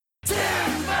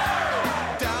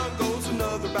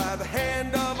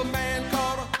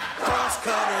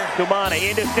Cumana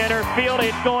into center field.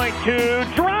 It's going to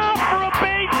drop for a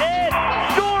base hit.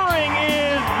 Scoring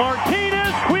is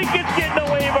Martinez. Quickest getting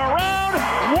the wave around.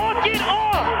 Walk it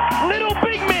off. Little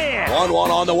big man. 1-1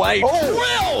 on the way.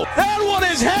 Drill! That one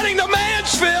is heading to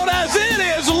Mansfield as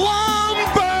it is lumberjacked.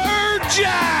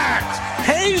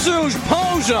 Jesus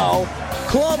Pozo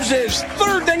clubs his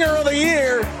third dinger of the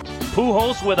year.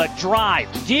 Pujols with a drive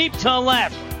deep to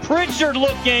left. Pritchard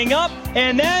looking up,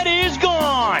 and that is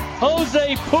gone.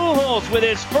 Jose Pujols with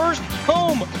his first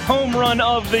home run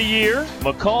of the year.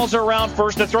 McCall's around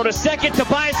first to throw to second.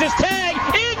 Tobias' tag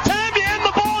in time to end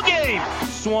the ball game.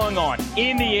 Swung on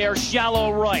in the air,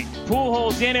 shallow right.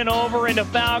 Pujols in and over into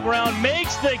foul ground,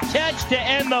 makes the catch to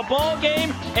end the ball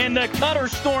game, and the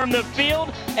Cutters storm the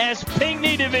field as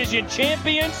Pinckney Division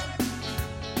champions.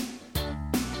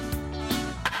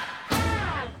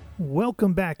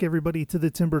 Welcome back, everybody, to the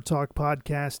Timber Talk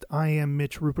podcast. I am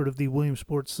Mitch Rupert of the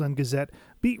Williamsport Sun-Gazette,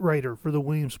 beat writer for the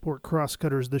Williamsport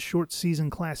Crosscutters, the short season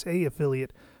Class A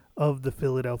affiliate of the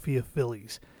Philadelphia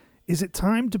Phillies. Is it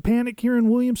time to panic here in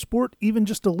Williamsport, even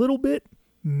just a little bit?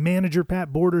 Manager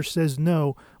Pat Borders says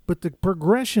no, but the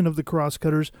progression of the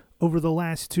Crosscutters over the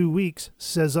last 2 weeks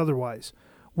says otherwise.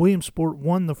 Williamsport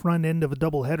won the front end of a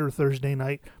doubleheader Thursday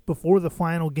night before the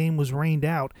final game was rained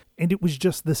out, and it was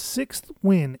just the 6th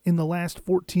win in the last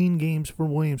 14 games for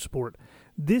Williamsport.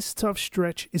 This tough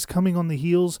stretch is coming on the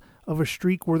heels of a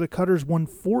streak where the Cutters won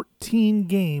 14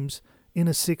 games in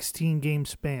a 16-game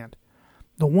span.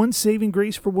 The one saving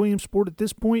grace for Williamsport at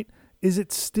this point is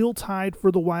it's still tied for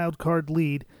the wild card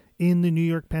lead in the New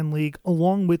York Penn League,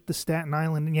 along with the Staten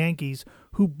Island Yankees,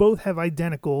 who both have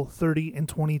identical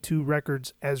 30-22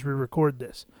 records as we record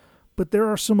this. But there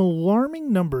are some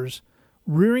alarming numbers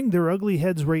rearing their ugly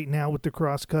heads right now with the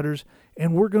Crosscutters,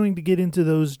 and we're going to get into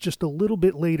those just a little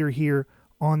bit later here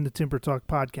on the Timber Talk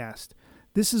podcast.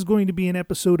 This is going to be an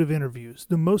episode of interviews,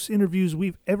 the most interviews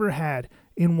we've ever had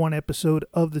in one episode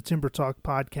of the Timber Talk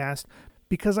podcast,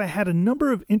 because I had a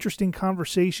number of interesting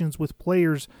conversations with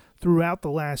players throughout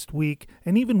the last week,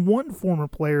 and even one former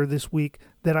player this week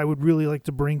that I would really like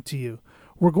to bring to you.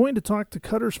 We're going to talk to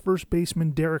Cutters first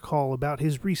baseman Derek Hall about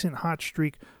his recent hot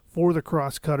streak for the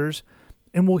Crosscutters,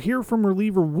 and we'll hear from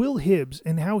reliever Will Hibbs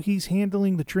and how he's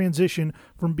handling the transition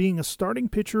from being a starting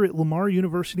pitcher at Lamar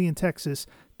University in Texas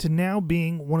to now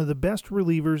being one of the best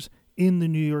relievers in the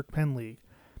New York Penn League.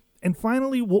 And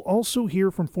finally, we'll also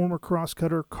hear from former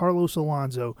Crosscutter Carlos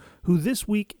Alonso, who this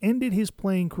week ended his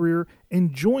playing career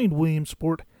and joined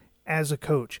Williamsport as a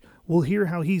coach. We'll hear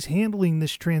how he's handling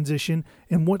this transition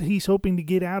and what he's hoping to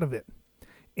get out of it.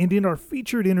 And in our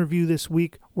featured interview this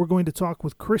week, we're going to talk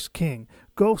with Chris King,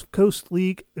 Gulf Coast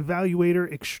League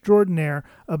evaluator extraordinaire,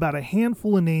 about a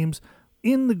handful of names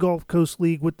in the Gulf Coast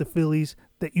League with the Phillies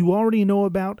that you already know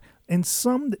about and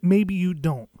some that maybe you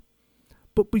don't.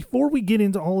 But before we get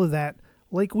into all of that,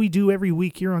 like we do every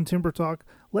week here on Timber Talk,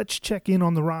 let's check in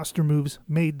on the roster moves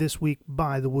made this week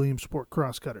by the Williamsport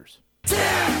Crosscutters.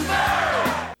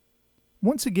 Timber!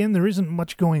 Once again, there isn't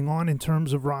much going on in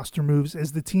terms of roster moves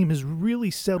as the team has really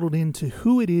settled into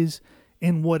who it is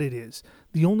and what it is.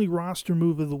 The only roster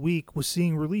move of the week was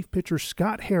seeing relief pitcher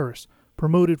Scott Harris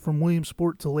promoted from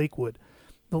Williamsport to Lakewood.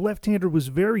 The left-hander was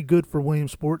very good for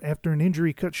Williamsport after an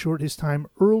injury cut short his time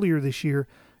earlier this year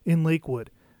in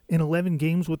Lakewood. In 11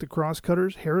 games with the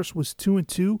Crosscutters, Harris was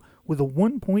 2-2 with a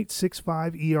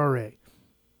 1.65 ERA.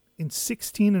 In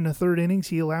 16 1/3 innings,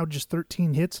 he allowed just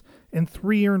 13 hits and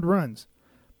 3 earned runs.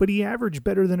 But he averaged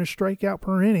better than a strikeout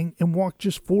per inning and walked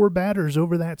just 4 batters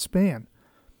over that span.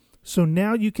 So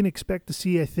now you can expect to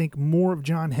see, I think, more of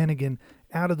John Hennigan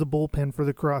out of the bullpen for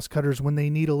the Crosscutters when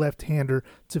they need a left-hander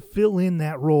to fill in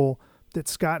that role that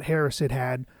Scott Harris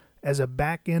had as a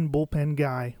back-end bullpen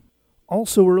guy.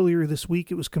 Also earlier this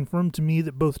week, it was confirmed to me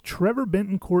that both Trevor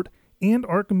Bentoncourt and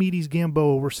Archimedes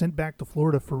Gamboa were sent back to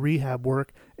Florida for rehab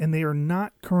work, and they are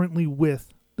not currently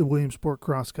with the Williamsport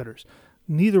Crosscutters.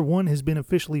 Neither one has been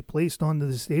officially placed on the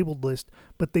disabled list,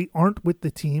 but they aren't with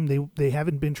the team. They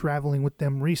haven't been traveling with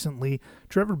them recently.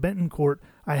 Trevor Bentoncourt,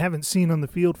 I haven't seen on the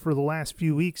field for the last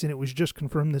few weeks, and it was just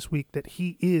confirmed this week that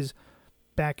he is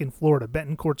back in Florida.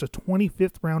 Bentoncourt's a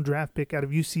 25th round draft pick out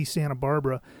of UC Santa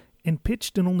Barbara, and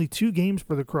pitched in only 2 games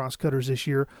for the Crosscutters this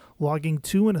year, logging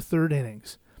 2 1/3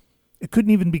 innings. I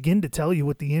couldn't even begin to tell you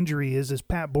what the injury is, as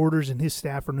Pat Borders and his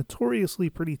staff are notoriously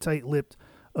pretty tight-lipped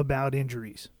about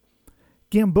injuries.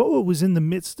 Gamboa was in the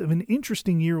midst of an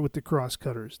interesting year with the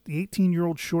Crosscutters. The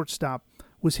 18-year-old shortstop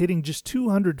was hitting just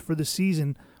 .200 for the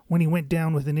season when he went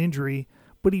down with an injury,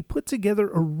 but he put together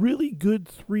a really good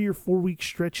 3 or 4 week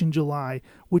stretch in July,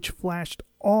 which flashed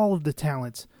all of the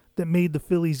talents that made the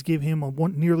Phillies give him a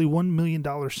nearly $1 million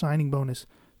signing bonus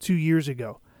 2 years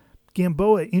ago.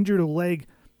 Gamboa injured a leg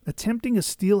attempting a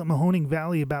steal at Mahoning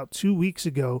Valley about 2 weeks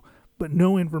ago, but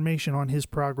no information on his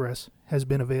progress has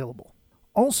been available.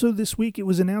 Also this week, it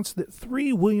was announced that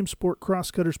 3 Williamsport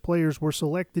Crosscutters players were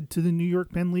selected to the New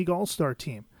York Penn League All-Star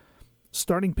team.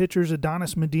 Starting pitchers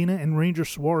Adonis Medina and Ranger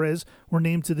Suarez were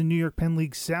named to the New York Penn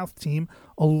League South team,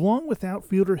 along with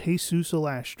outfielder Jesus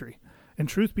Alastri. And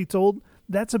truth be told,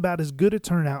 that's about as good a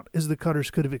turnout as the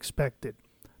Cutters could have expected.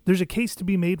 There's a case to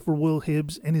be made for Will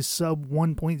Hibbs and his sub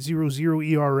 1.00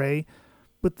 ERA,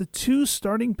 but the 2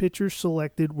 starting pitchers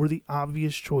selected were the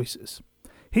obvious choices.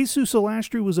 Jesus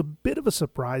Alastri was a bit of a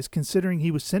surprise considering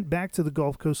he was sent back to the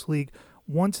Gulf Coast League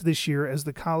once this year as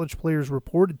the college players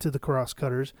reported to the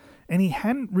Crosscutters, and he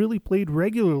hadn't really played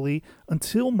regularly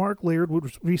until Mark Laird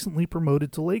was recently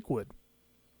promoted to Lakewood.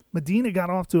 Medina got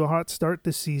off to a hot start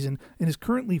this season and is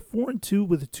currently 4-2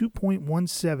 with a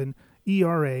 2.17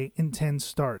 ERA in 10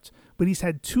 starts, but he's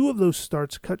had 2 of those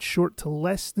starts cut short to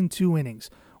less than 2 innings,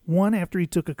 one after he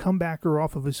took a comebacker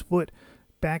off of his foot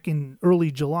back in early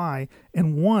July,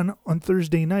 and one on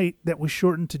Thursday night that was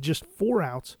shortened to just 4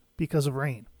 outs because of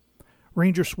rain.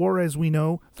 Ranger Suarez, we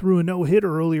know, threw a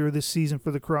no-hitter earlier this season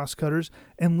for the Crosscutters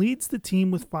and leads the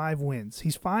team with 5 wins.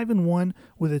 He's 5-1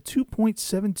 with a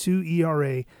 2.72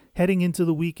 ERA heading into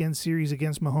the weekend series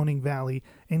against Mahoning Valley,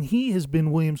 and he has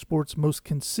been Williamsport's most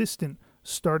consistent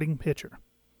starting pitcher.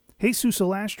 Jesus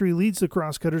Alastri leads the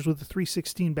Crosscutters with a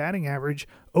 .316 batting average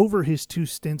over his 2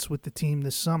 stints with the team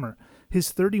this summer.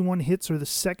 His 31 hits are the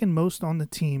second most on the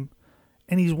team,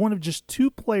 and he's one of just 2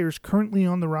 players currently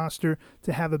on the roster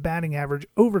to have a batting average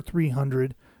over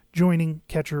 .300, joining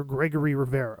catcher Gregory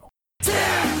Rivero.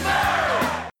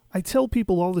 Timber! I tell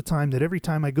people all the time that every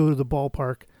time I go to the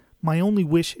ballpark, my only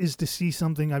wish is to see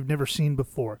something I've never seen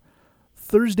before.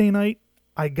 Thursday night,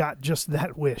 I got just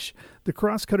that wish. The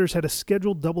Crosscutters had a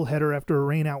scheduled doubleheader after a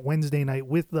rainout Wednesday night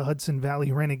with the Hudson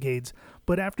Valley Renegades,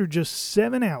 but after just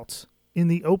 7 outs in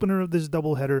the opener of this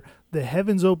doubleheader, the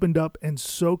heavens opened up and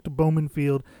soaked Bowman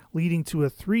Field, leading to a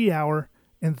 3-hour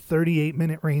and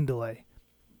 38-minute rain delay.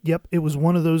 Yep, it was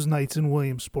one of those nights in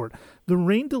Williamsport. The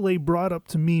rain delay brought up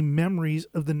to me memories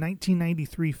of the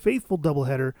 1993 faithful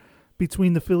doubleheader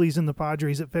between the Phillies and the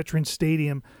Padres at Veterans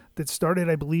Stadium that started,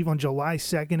 I believe, on July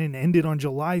 2nd and ended on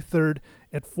July 3rd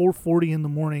at 4:40 in the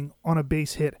morning on a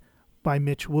base hit by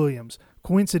Mitch Williams.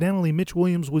 Coincidentally, Mitch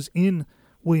Williams was in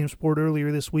Williamsport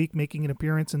earlier this week, making an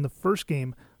appearance in the first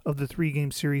game of the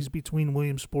 3-game series between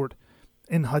Williamsport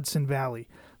and Hudson Valley.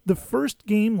 The first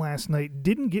game last night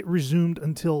didn't get resumed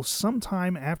until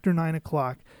sometime after 9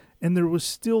 o'clock, and there was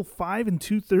still 5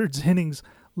 2/3 innings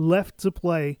left to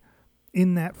play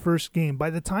in that first game. By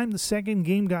the time the second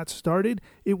game got started,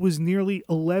 it was nearly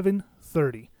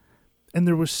 11:30, and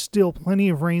there was still plenty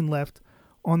of rain left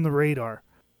on the radar.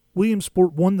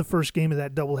 Williamsport won the first game of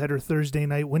that doubleheader Thursday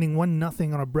night, winning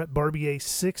 1-0 on a Brett Barbier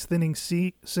 6th-inning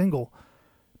single.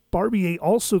 Barbier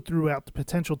also threw out the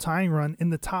potential tying run in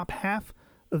the top half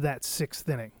of that 6th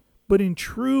inning. But in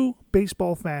true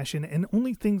baseball fashion, and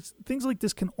only things like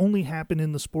this can only happen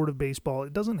in the sport of baseball.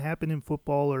 It doesn't happen in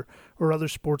football or other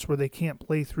sports where they can't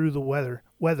play through the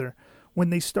weather. When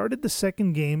they started the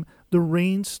second game, the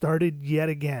rain started yet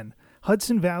again.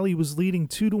 Hudson Valley was leading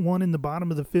 2-1 in the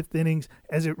bottom of the 5th innings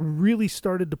as it really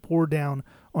started to pour down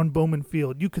on Bowman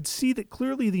Field. You could see that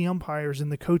clearly the umpires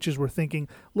and the coaches were thinking,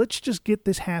 let's just get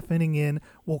this half inning in,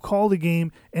 we'll call the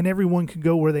game, and everyone can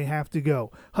go where they have to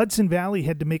go. Hudson Valley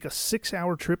had to make a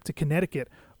 6-hour trip to Connecticut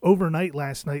overnight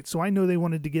last night, so I know they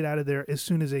wanted to get out of there as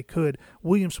soon as they could.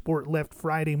 Williamsport left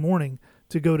Friday morning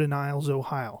to go to Niles,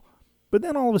 Ohio. But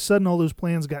then all of a sudden, all those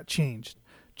plans got changed.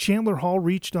 Chandler Hall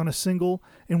reached on a single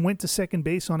and went to second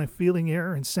base on a fielding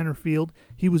error in center field.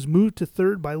 He was moved to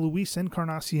third by Luis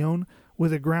Encarnacion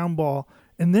with a ground ball,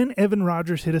 and then Evan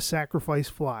Rogers hit a sacrifice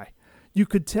fly. You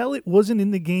could tell it wasn't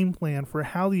in the game plan for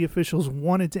how the officials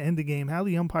wanted to end the game, how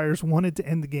the umpires wanted to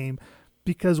end the game,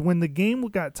 because when the game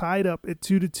got tied up at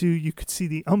 2-2, you could see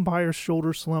the umpire's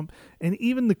shoulder slump, and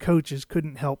even the coaches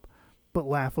couldn't help but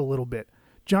laugh a little bit.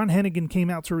 John Hennigan came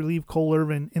out to relieve Cole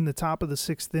Irvin in the top of the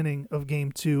 6th inning of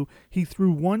Game 2. He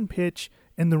threw one pitch,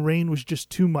 and the rain was just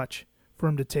too much for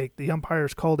him to take. The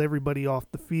umpires called everybody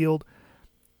off the field.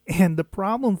 And the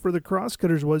problem for the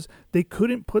Crosscutters was they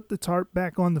couldn't put the tarp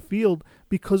back on the field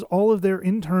because all of their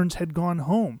interns had gone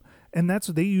home. And that's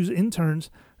what they use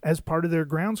interns as part of their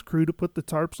grounds crew to put the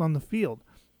tarps on the field.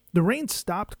 The rain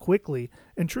stopped quickly,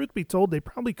 and truth be told, they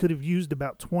probably could have used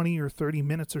about 20 or 30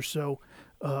 minutes or so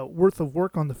worth of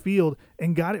work on the field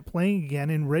and got it playing again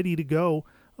and ready to go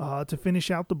to finish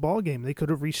out the ball game. They could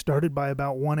have restarted by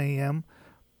about 1 a.m.,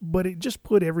 but it just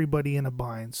put everybody in a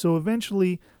bind. So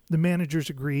eventually the managers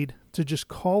agreed to just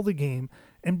call the game,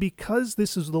 and because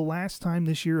this is the last time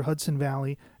this year Hudson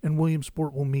Valley and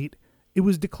Williamsport will meet, it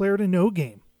was declared a no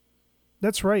game.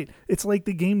 That's right. It's like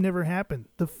the game never happened.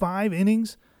 The 5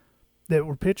 innings that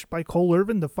were pitched by Cole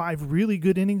Irvin, the 5 really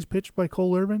good innings pitched by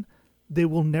Cole Irvin, they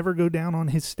will never go down on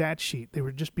his stat sheet. They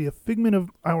would just be a figment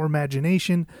of our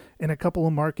imagination and a couple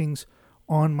of markings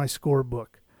on my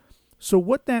scorebook. So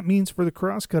what that means for the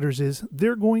Crosscutters is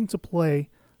they're going to play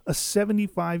a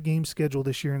 75-game schedule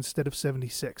this year instead of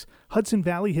 76. Hudson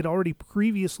Valley had already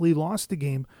previously lost a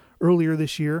game earlier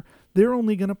this year. They're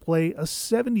only going to play a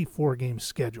 74-game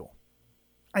schedule.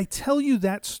 I tell you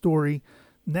that story,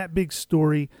 that big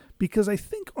story, because I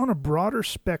think on a broader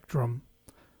spectrum,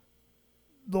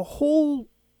 the whole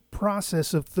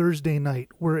process of Thursday night,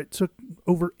 where it took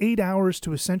over 8 hours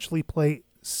to essentially play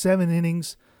 7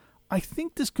 innings, I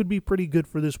think this could be pretty good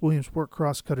for this Williamsport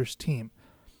Crosscutters team.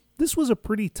 This was a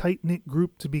pretty tight-knit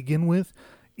group to begin with,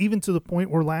 even to the point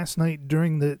where last night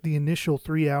during the initial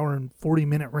 3-hour and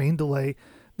 40-minute rain delay,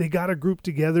 they got a group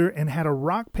together and had a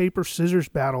rock, paper, scissors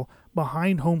battle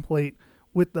behind home plate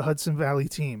with the Hudson Valley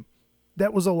team.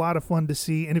 That was a lot of fun to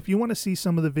see, and if you want to see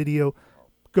some of the video,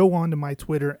 go on to my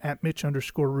Twitter at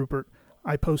Mitch_Rupert.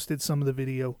 I posted some of the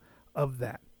video of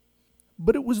that.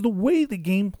 But it was the way the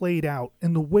game played out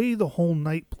and the way the whole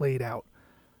night played out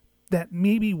that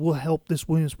maybe will help this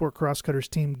Williamsport Crosscutters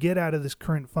team get out of this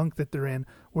current funk that they're in,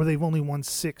 where they've only won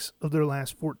 6 of their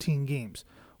last 14 games.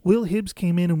 Will Hibbs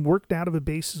came in and worked out of a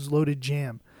bases-loaded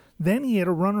jam. Then he had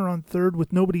a runner on third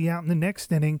with nobody out in the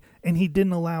next inning, and he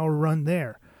didn't allow a run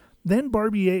there. Then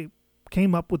Barbier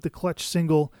came up with the clutch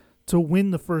single to win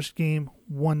the first game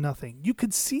 1-0. You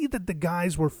could see that the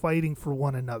guys were fighting for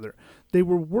one another. They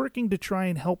were working to try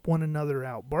and help one another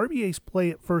out. Barbier's play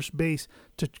at first base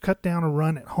to cut down a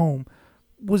run at home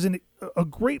was a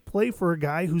great play for a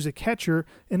guy who's a catcher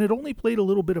and had only played a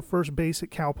little bit of first base at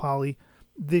Cal Poly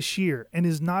this year and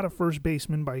is not a first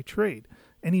baseman by trade.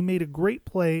 And he made a great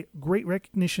play, great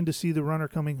recognition to see the runner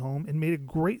coming home, and made a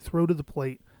great throw to the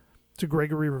plate to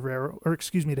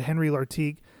to Henry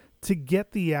Lartigue to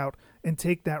get the out and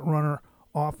take that runner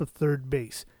off of third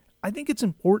base. I think it's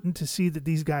important to see that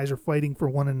these guys are fighting for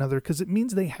one another because it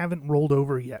means they haven't rolled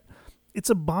over yet.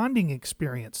 It's a bonding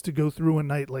experience to go through a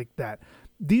night like that.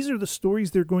 These are the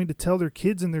stories they're going to tell their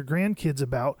kids and their grandkids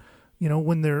about,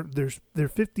 when they're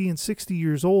 50 and 60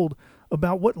 years old,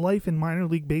 about what life in minor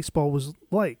league baseball was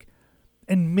like.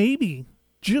 And maybe,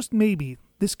 just maybe,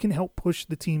 this can help push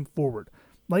the team forward.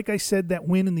 Like I said, that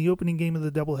win in the opening game of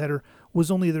the doubleheader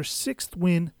was only their 6th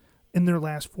win in their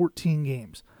last 14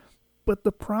 games. But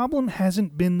the problem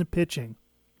hasn't been the pitching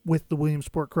with the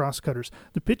Williamsport Crosscutters.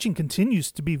 The pitching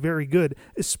continues to be very good,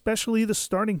 especially the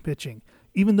starting pitching.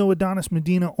 Even though Adonis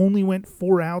Medina only went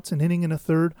 4 outs, an inning and a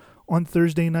third on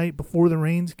Thursday night before the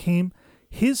rains came,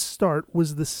 his start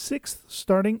was the 6th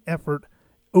starting effort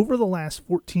over the last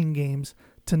 14 games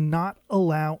to not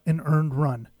allow an earned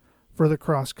run for the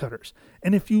Crosscutters.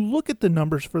 And if you look at the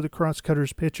numbers for the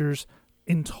Crosscutters pitchers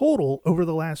in total over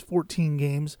the last 14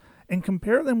 games and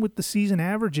compare them with the season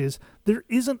averages, there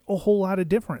isn't a whole lot of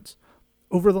difference.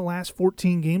 Over the last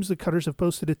 14 games, the Cutters have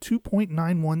posted a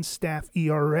 2.91 staff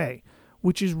ERA,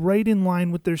 which is right in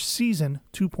line with their season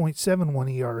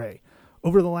 2.71 ERA.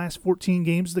 Over the last 14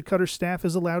 games, the Cutter staff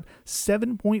has allowed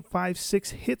 7.56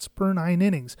 hits per 9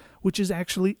 innings, which is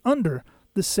actually under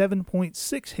the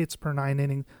 7.6 hits per 9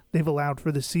 inning they've allowed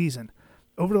for the season.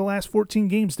 Over the last 14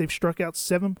 games, they've struck out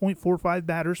 7.45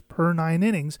 batters per 9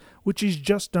 innings, which is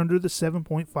just under the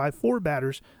 7.54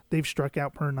 batters they've struck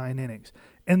out per 9 innings.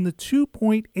 And the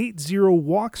 2.80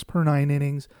 walks per 9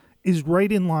 innings is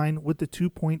right in line with the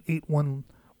 2.81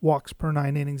 walks per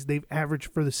 9 innings they've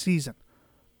averaged for the season.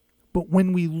 But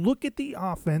when we look at the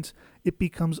offense, it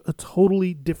becomes a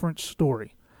totally different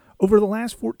story. Over the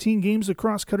last 14 games, the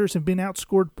Crosscutters have been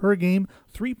outscored per game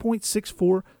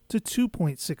 3.64 to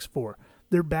 2.64.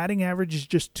 Their batting average is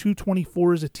just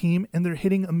 .224 as a team, and they're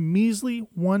hitting a measly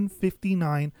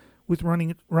 159 with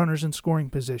runners in scoring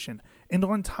position. And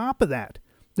on top of that,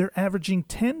 they're averaging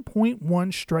 10.1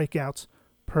 strikeouts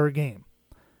per game.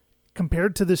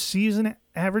 Compared to the season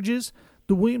averages,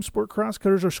 the Williamsport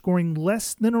Crosscutters are scoring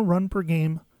less than a run per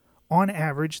game on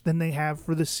average than they have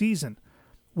for the season,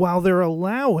 while they're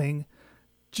allowing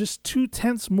just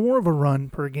 0.2 more of a run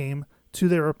per game to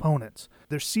their opponents.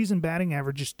 Their season batting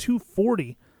average is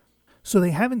 .240, so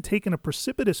they haven't taken a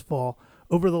precipitous fall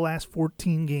over the last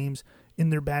 14 games in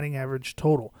their batting average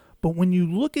total. But when you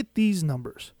look at these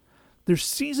numbers, their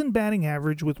season batting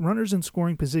average with runners in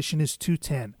scoring position is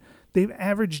 .210. They've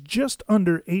averaged just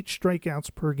under 8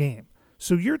 strikeouts per game.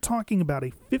 So you're talking about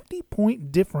a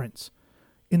 50-point difference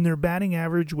in their batting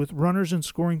average with runners in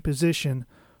scoring position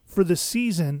for the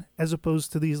season as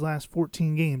opposed to these last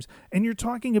 14 games. And you're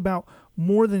talking about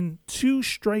more than 2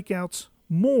 strikeouts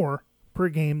more per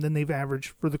game than they've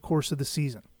averaged for the course of the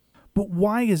season. But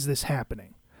why is this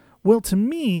happening? Well, to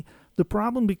me, the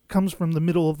problem comes from the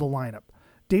middle of the lineup.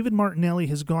 David Martinelli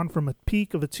has gone from a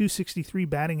peak of a 263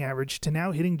 batting average to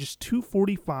now hitting just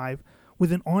 245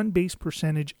 with an on-base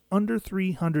percentage under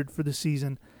 300 for the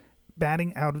season,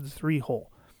 batting out of the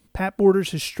 3-hole. Pat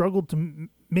Borders has struggled to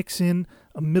mix in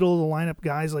a middle-of-the-lineup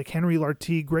guys like Henry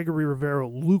Lartey, Gregory Rivero,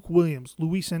 Luke Williams,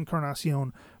 Luis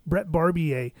Encarnacion, Brett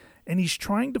Barbier, and he's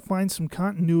trying to find some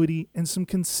continuity and some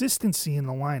consistency in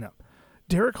the lineup.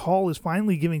 Derek Hall is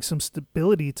finally giving some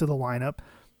stability to the lineup,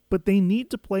 but they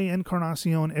need to play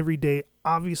Encarnacion every day,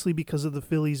 obviously because of the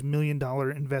Phillies' $1 million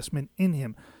investment in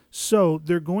him. So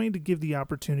they're going to give the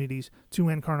opportunities to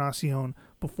Encarnacion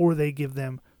before they give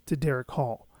them to Derek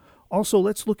Hall. Also,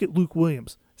 let's look at Luke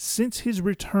Williams. Since his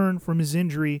return from his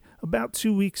injury about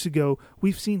 2 weeks ago,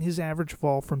 we've seen his average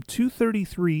fall from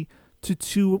 233 to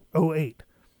 208.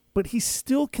 But he's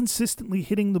still consistently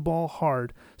hitting the ball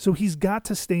hard, so he's got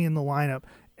to stay in the lineup,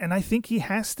 and I think he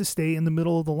has to stay in the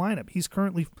middle of the lineup. He's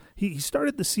currently he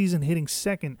started the season hitting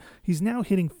second. He's now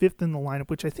hitting fifth in the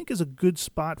lineup, which I think is a good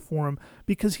spot for him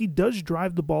because he does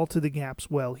drive the ball to the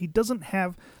gaps well. He doesn't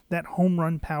have that home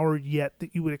run power yet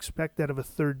that you would expect out of a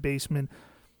third baseman,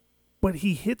 but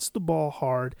he hits the ball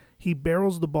hard. He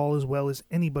barrels the ball as well as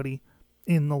anybody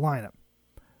in the lineup.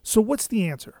 So what's the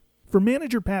answer? For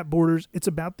manager Pat Borders, it's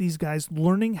about these guys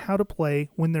learning how to play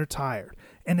when they're tired.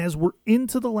 And as we're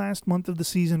into the last month of the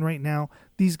season right now,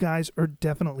 these guys are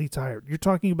definitely tired. You're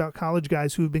talking about college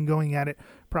guys who have been going at it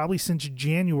probably since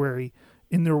January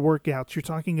in their workouts. You're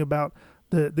talking about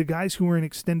the guys who were in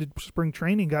extended spring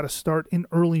training got to start in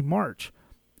early March.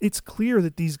 It's clear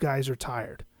that these guys are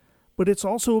tired. But it's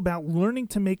also about learning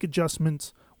to make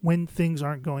adjustments when things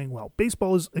aren't going well.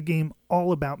 Baseball is a game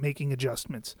all about making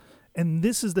adjustments. And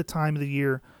this is the time of the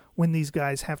year when these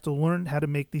guys have to learn how to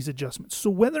make these adjustments. So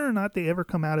whether or not they ever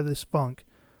come out of this funk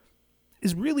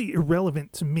is really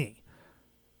irrelevant to me.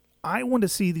 I want to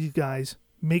see these guys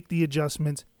make the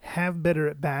adjustments, have better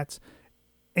at-bats,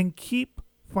 and keep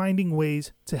finding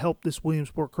ways to help this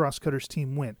Williamsport Crosscutters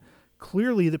team win.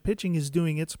 Clearly, the pitching is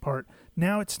doing its part.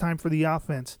 Now it's time for the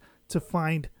offense to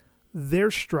find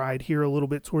their stride here a little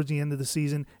bit towards the end of the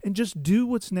season and just do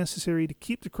what's necessary to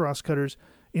keep the Crosscutters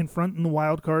in front in the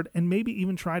wild card and maybe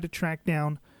even try to track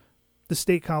down the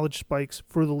State College Spikes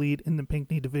for the lead in the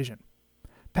Pinckney division.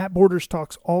 Pat Borders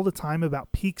talks all the time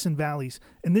about peaks and valleys,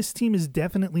 and this team is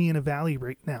definitely in a valley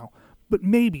right now. But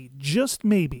maybe, just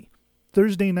maybe,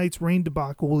 Thursday night's rain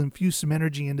debacle will infuse some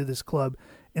energy into this club,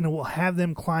 and it will have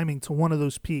them climbing to one of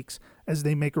those peaks as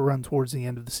they make a run towards the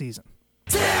end of the season.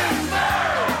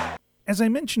 As I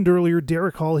mentioned earlier,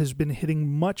 Derek Hall has been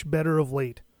hitting much better of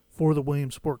late for the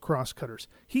Williamsport Crosscutters.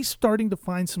 He's starting to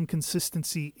find some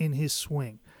consistency in his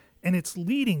swing, and it's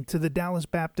leading to the Dallas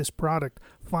Baptist product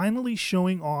finally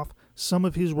showing off some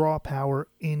of his raw power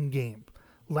in game.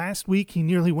 Last week, he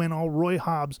nearly went all Roy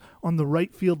Hobbs on the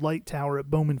right field light tower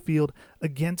at Bowman Field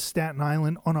against Staten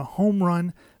Island on a home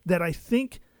run that I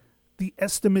think the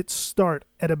estimates start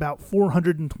at about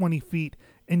 420 feet,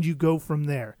 and you go from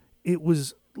there. It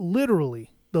was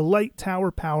literally the light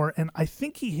tower power, and I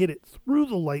think he hit it through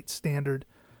the light standard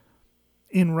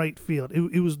in right field.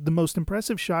 It was the most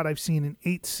impressive shot I've seen in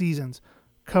 8 seasons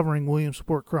covering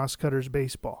Williamsport Crosscutters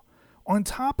baseball. On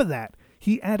top of that,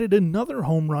 he added another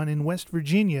home run in West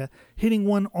Virginia, hitting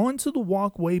one onto the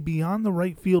walkway beyond the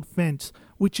right field fence,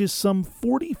 which is some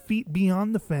 40 feet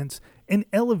beyond the fence and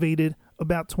elevated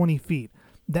about 20 feet.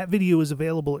 That video is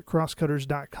available at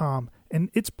crosscutters.com, and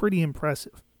it's pretty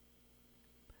impressive.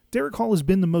 Derek Hall has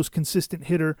been the most consistent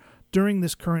hitter during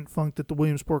this current funk that the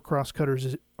Williamsport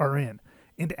Crosscutters are in.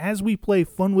 And as we play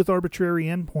fun with arbitrary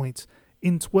endpoints,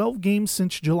 in 12 games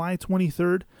since July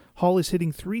 23rd, Hall is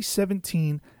hitting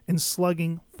 .317 and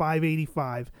slugging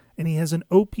 .585, and he has an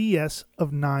OPS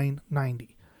of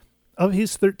 .990. Of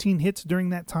his 13 hits during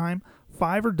that time,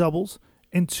 5 are doubles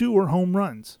and 2 are home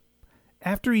runs.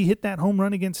 After he hit that home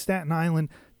run against Staten Island,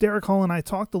 Derek Hall and I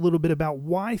talked a little bit about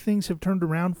why things have turned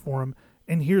around for him,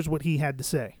 and here's what he had to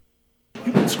say.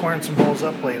 You've been squaring some balls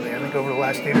up lately. I think over the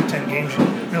last 8 or 10 games, you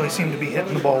really seem to be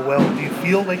hitting the ball well. Do you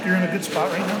feel like you're in a good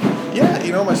spot right now?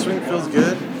 Yeah, my swing feels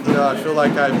good. I feel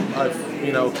like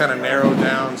I've kind of narrowed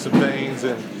down some things,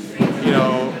 and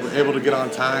able to get on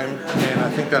time, and I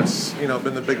think that's,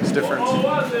 been the biggest difference.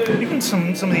 Even some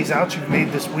of these outs you've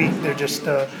made this week, they're just,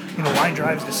 line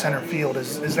drives to center field.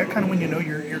 Is that kind of when you know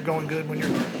you're going good, when you're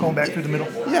going back through the middle?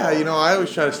 Yeah, I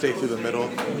always try to stay through the middle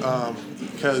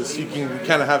because you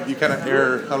kind of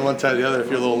err on one side or the other. If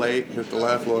you're a little late, hit the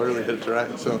left, a little early, hit it to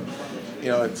right. So,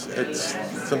 it's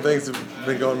some things have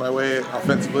been going my way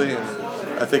offensively, and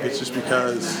I think it's just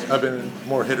because I've been in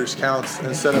more hitters counts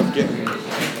instead of getting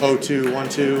 0-2,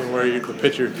 1-2, and where the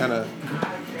pitcher kind of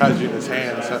has you in his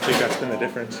hands. I think that's been the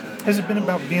difference. Has it been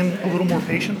about being a little more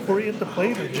patient for you at the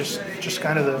plate, or just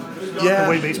kind of the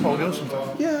way baseball goes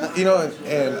sometimes? Yeah,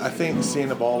 and I think seeing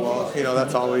the ball well,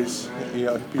 that's always,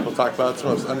 people talk about it's the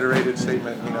most underrated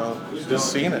statement,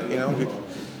 just seeing it,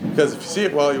 because if you see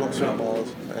it well, you won't swing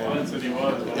balls. And if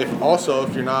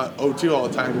you're not 0-2 all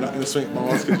the time, you're not going to swing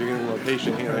balls because you're going to be more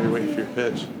patient, you're waiting for your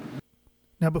pitch.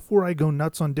 Now, before I go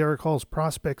nuts on Derek Hall's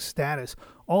prospect status,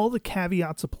 all the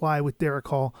caveats apply with Derek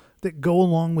Hall that go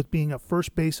along with being a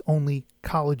first base-only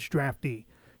college draftee.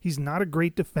 He's not a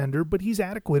great defender, but he's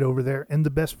adequate over there and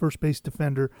the best first base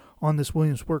defender on this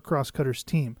Williamsport Crosscutters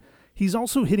team. He's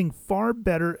also hitting far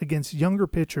better against younger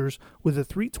pitchers with a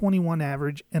 .321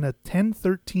 average and a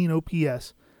 .1013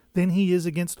 OPS than he is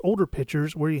against older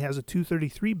pitchers where he has a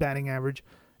 .233 batting average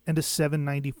and a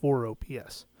 .794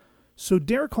 OPS. So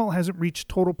Derek Hall hasn't reached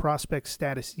total prospect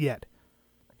status yet.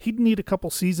 He'd need a couple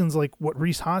seasons like what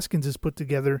Rhys Hoskins has put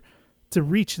together to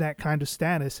reach that kind of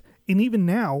status, and even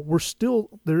now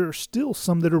there are still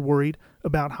some that are worried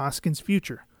about Hoskins'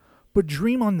 future. But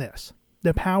dream on this.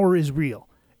 The power is real,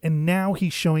 and now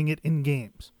he's showing it in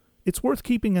games. It's worth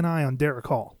keeping an eye on Derek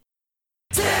Hall.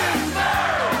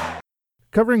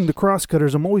 Covering the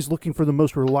Crosscutters, I'm always looking for the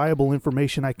most reliable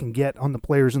information I can get on the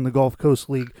players in the Gulf Coast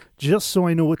League, just so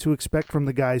I know what to expect from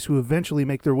the guys who eventually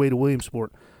make their way to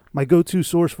Williamsport. My go-to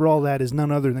source for all that is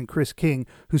none other than Chris King,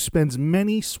 who spends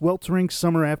many sweltering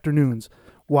summer afternoons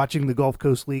watching the Gulf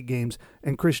Coast League games.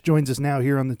 And Chris joins us now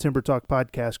here on the Timber Talk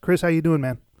podcast. Chris, how you doing,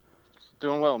 man?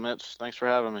 Doing well, Mitch. Thanks for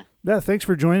having me. Yeah, thanks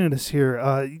for joining us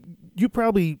here. You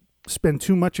probably spend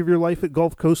too much of your life at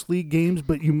Gulf Coast League games,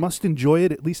 but you must enjoy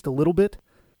it at least a little bit.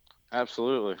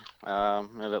 Absolutely.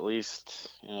 At least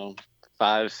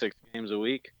 5-6 games a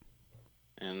week,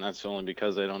 and that's only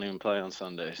because they don't even play on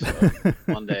Sundays. So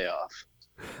one day off.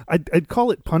 I'd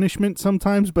call it punishment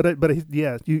sometimes, but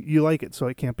you like it, so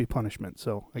it can't be punishment.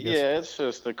 So I guess. Yeah, it's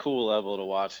just a cool level to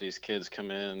watch these kids come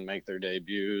in, make their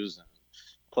debuts, and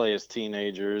play as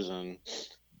teenagers, and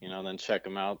then check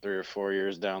them out 3 or 4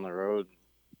 years down the road,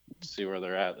 and see where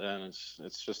they're at. Then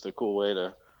it's just a cool way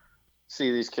to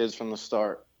see these kids from the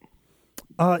start.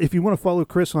 If you want to follow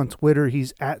Chris on Twitter,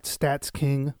 he's at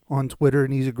StatsKing on Twitter,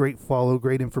 and he's a great follow,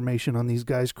 great information on these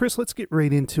guys. Chris, let's get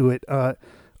right into it.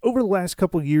 Over the last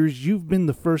couple of years, you've been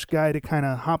the first guy to kind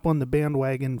of hop on the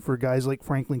bandwagon for guys like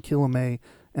Franklin Kilome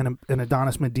and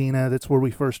Adonis Medina. That's where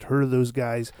we first heard of those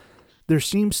guys. There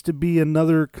seems to be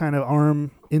another kind of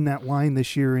arm in that line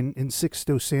this year in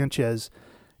Sixto Sanchez.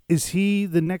 Is he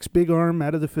the next big arm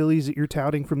out of the Phillies that you're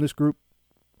touting from this group?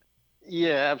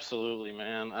 Yeah, absolutely,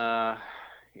 man.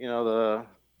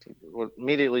 What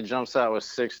immediately jumps out with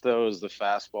Sixto is the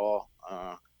fastball.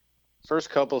 First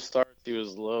couple starts, he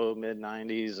was low,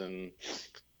 mid-90s, and,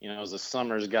 as the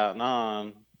summer's gotten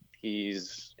on,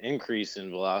 he's increasing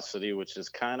velocity, which is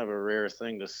kind of a rare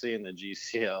thing to see in the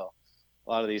GCL. A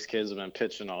lot of these kids have been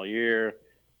pitching all year.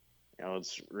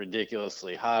 It's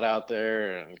ridiculously hot out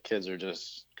there, and kids are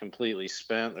just completely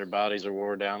spent. Their bodies are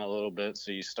wore down a little bit,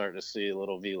 so you start to see a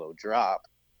little velo drop.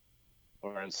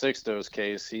 Or in Sixto's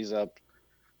case, he's up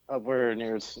where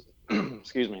near,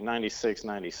 96,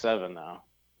 97 now.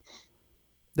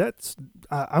 That's,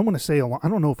 I want to say, I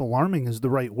don't know if alarming is the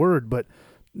right word, but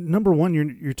number one,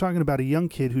 you're talking about a young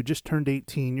kid who just turned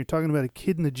 18. You're talking about a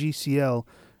kid in the GCL,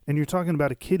 and you're talking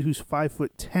about a kid who's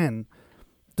 5'10".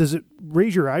 Does it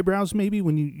raise your eyebrows maybe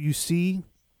when you see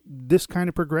this kind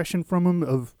of progression from him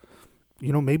of,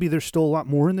 maybe there's still a lot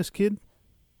more in this kid?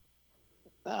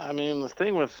 I mean, the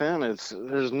thing with him is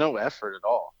there's no effort at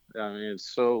all. I mean,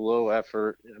 it's so low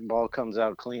effort. The ball comes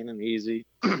out clean and easy.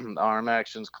 The arm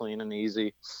action's clean and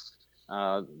easy.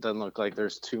 Doesn't look like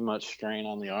there's too much strain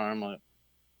on the arm. I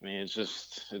mean,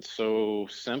 it's so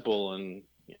simple and,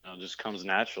 just comes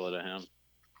naturally to him.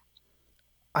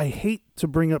 I hate to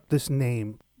bring up this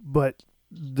name, but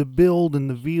the build and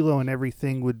the velo and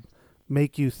everything would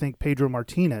make you think Pedro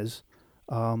Martinez.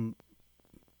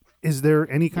 Is there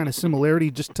any kind of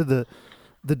similarity just to the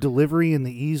delivery and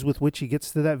the ease with which he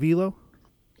gets to that velo?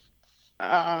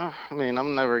 I mean,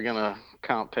 I'm never going to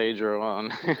count Pedro on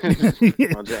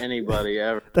much anybody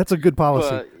ever. That's a good policy.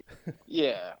 But,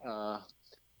 Yeah.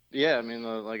 Yeah, I mean,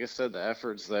 like I said, the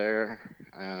effort's there,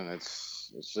 and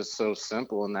it's just so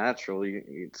simple and natural.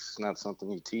 It's not something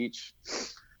you teach,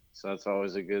 so that's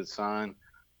always a good sign.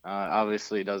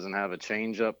 Obviously, he doesn't have a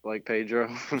changeup like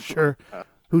Pedro. Sure. uh,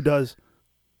 Who does?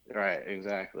 right,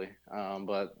 exactly.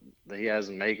 But he has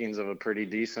the makings of a pretty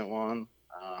decent one.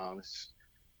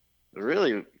 The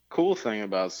really cool thing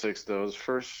about Sixto is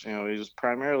first, he was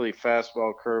primarily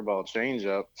fastball, curveball,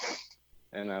 changeup.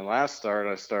 And then last start,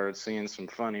 I started seeing some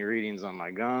funny readings on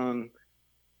my gun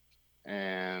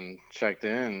and checked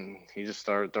in. He just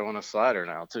started throwing a slider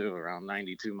now, too, around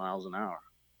 92 miles an hour.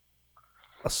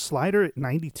 A slider at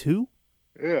 92?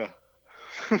 Yeah.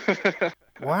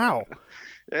 Wow.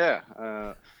 Yeah.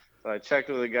 So I checked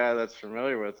with a guy that's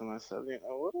familiar with him. I said,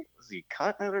 what was he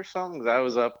cutting it or something? Because I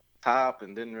was up top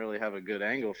and didn't really have a good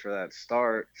angle for that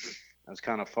start. I was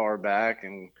kind of far back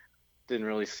and didn't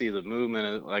really see the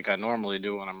movement like I normally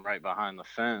do when I'm right behind the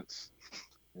fence.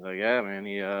 He's like, yeah, man,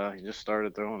 he just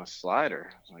started throwing a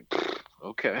slider. I was like,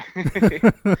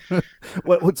 okay.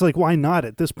 What's like, why not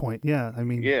at this point? Yeah, I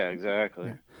mean. Yeah, exactly.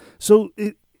 Yeah. So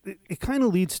it kind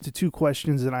of leads to two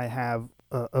questions that I have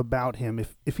about him.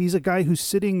 If he's a guy who's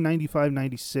sitting 95,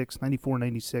 96, 94,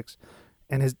 96,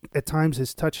 and has at times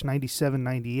has touched 97,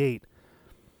 98,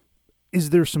 is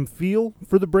there some feel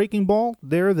for the breaking ball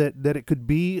there that it could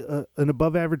be an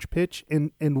above average pitch?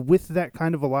 And with that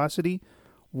kind of velocity,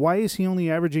 why is he only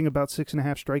averaging about 6.5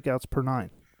 strikeouts per 9?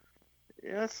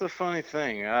 Yeah, that's the funny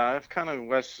thing. I've kind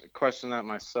of questioned that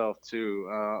myself too.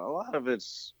 A lot of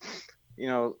it's,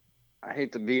 I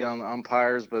hate to be on the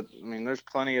umpires, but I mean, there's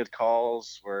plenty of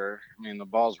calls where, the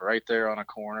ball's right there on a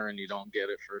corner and you don't get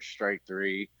it for strike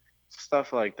 3,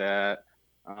 stuff like that.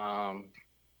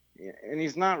 And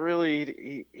he's not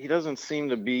really, he doesn't seem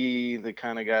to be the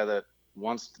kind of guy that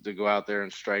wants to go out there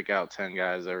and strike out 10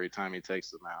 guys every time he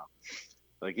takes them out.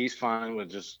 Like, he's fine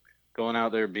with just going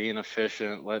out there, being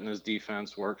efficient, letting his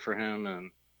defense work for him,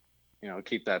 and,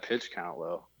 keep that pitch count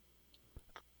low.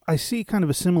 I see kind of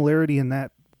a similarity in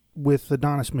that with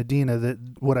Adonis Medina, that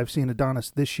what I've seen Adonis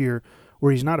this year,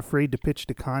 where he's not afraid to pitch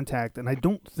to contact, and I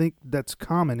don't think that's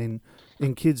common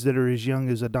in kids that are as young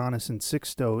as Adonis and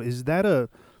Sixto. Is that a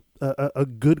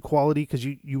good quality? Because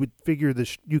you would figure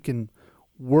this, you can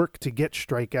work to get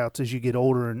strikeouts as you get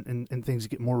older and things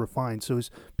get more refined. So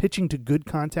is pitching to good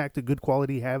contact a good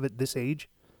quality to have at this age?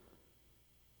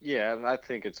 Yeah, I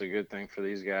think it's a good thing for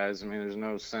these guys. I mean, there's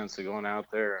no sense of going out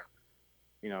there,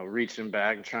 reaching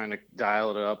back and trying to dial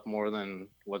it up more than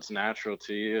what's natural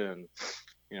to you, and,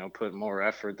 put more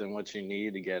effort than what you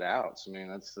need to get outs. I mean,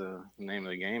 that's the name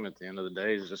of the game at the end of the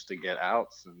day, is just to get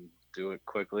outs and do it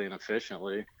quickly and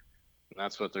efficiently. And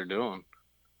that's what they're doing.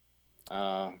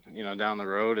 Down the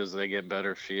road, as they get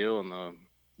better feel and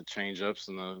the change-ups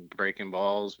and the breaking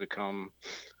balls become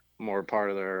more part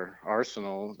of their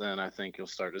arsenal, then I think you'll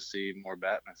start to see more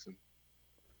bat missing.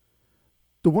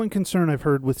 The one concern I've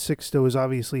heard with Sixto is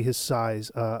obviously his size.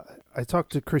 I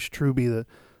talked to Chris Truby,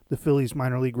 the Phillies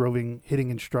minor league roving hitting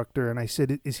instructor, and I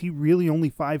said, is he really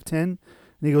only 5'10"? And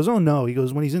he goes, oh, no. He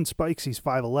goes, when he's in spikes, he's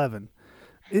 5'11".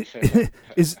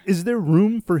 Is there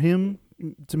room for him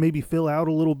to maybe fill out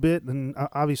a little bit? And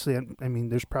obviously, I mean,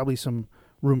 there's probably some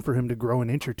room for him to grow an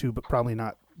inch or two, but probably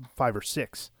not 5 or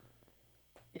 6.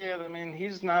 Yeah, I mean,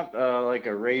 he's not like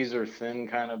a razor thin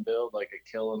kind of build like a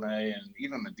Killenay, and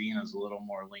even Medina's a little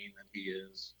more lean than he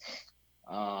is.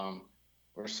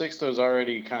 Where Sixto's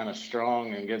already kind of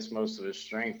strong and gets most of his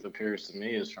strength, appears to me,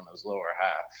 is from his lower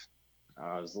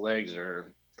half. His legs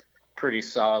are pretty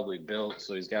solidly built,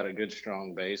 so he's got a good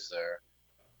strong base there.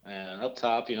 And up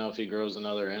top, if he grows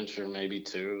another inch or maybe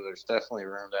 2, there's definitely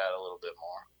room to add a little bit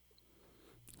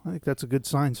more. I think that's a good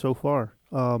sign so far.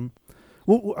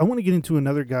 Well, I want to get into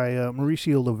another guy,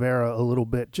 Mauricio Rivera, a little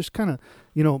bit. Just kind of,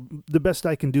 the best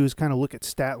I can do is kind of look at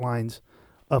stat lines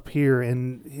up here,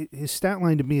 and his stat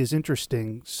line to me is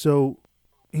interesting. So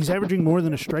he's averaging more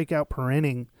than a strikeout per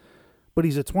inning, but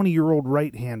he's a 20-year-old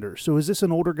right-hander. So is this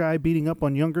an older guy beating up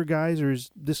on younger guys, or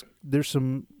is there's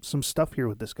some stuff here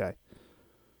with this guy?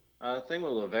 The thing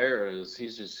with Rivera is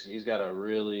he's got a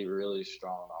really, really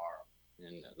strong arm,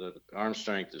 and the arm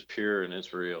strength is pure and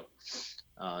it's real.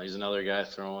 He's another guy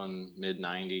throwing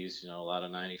mid-90s, a lot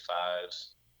of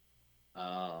 95s.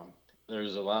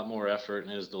 There's a lot more effort in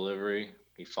his delivery.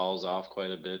 He falls off quite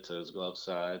a bit to his glove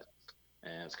side,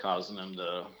 and it's causing him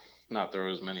to not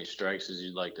throw as many strikes as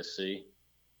you'd like to see.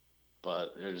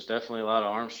 But there's definitely a lot of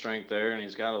arm strength there, and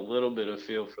he's got a little bit of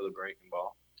feel for the breaking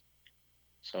ball.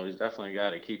 So he's definitely a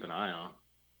guy to keep an eye on.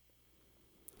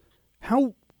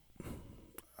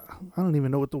 I don't even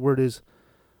know what the word is.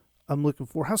 I'm looking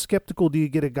for. How skeptical do you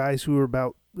get of guys who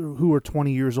are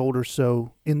 20 years old or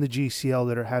so in the GCL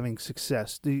that are having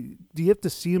success? Do you have to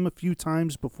see them a few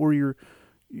times before you're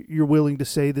willing to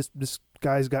say this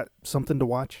guy's got something to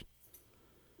watch?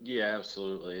 Yeah,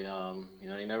 absolutely.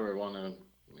 You never want to.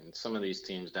 I mean, some of these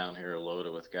teams down here are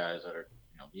loaded with guys that are,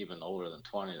 even older than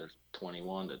 20. They're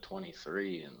 21 to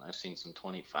 23, and I've seen some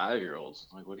 25-year-olds.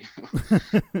 Like, what do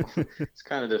you? It's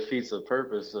kind of defeats the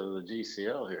purpose of the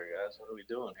GCL here, guys. What are we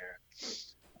doing here?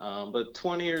 But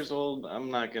 20 years old, I'm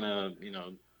not gonna,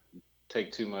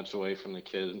 take too much away from the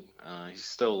kid. He's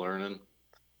still learning,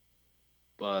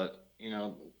 but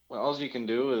all you can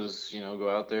do is,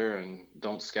 go out there and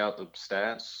don't scout the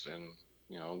stats and,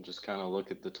 just kind of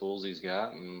look at the tools he's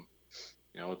got. And,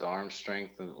 with the arm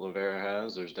strength that Livera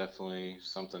has, there's definitely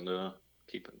something to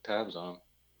keep tabs on.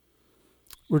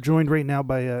 We're joined right now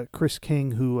by Chris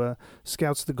King, who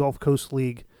scouts the Gulf Coast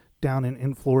League down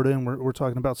in Florida, and we're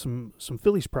talking about some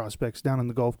Phillies prospects down in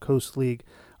the Gulf Coast League.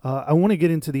 I want to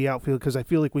get into the outfield because I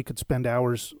feel like we could spend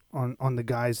hours on the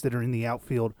guys that are in the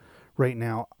outfield right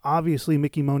now. Obviously,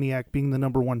 Mickey Moniak being the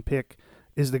number one pick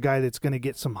is the guy that's going to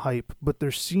get some hype, but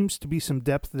there seems to be some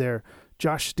depth there.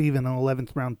 Josh Stephen, an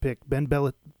 11th round pick. Ben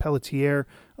Pelletier,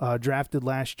 drafted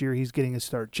last year. He's getting a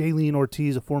start. Jaylene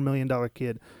Ortiz, a $4 million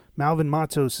kid. Malvin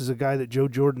Matos is a guy that Joe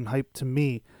Jordan hyped to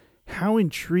me. How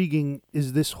intriguing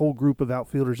is this whole group of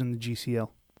outfielders in the GCL?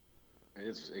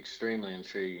 It's extremely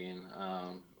intriguing.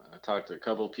 I talked to a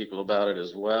couple of people about it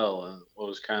as well, and what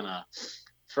was kind of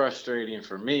frustrating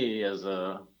for me as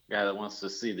a guy that wants to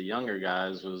see the younger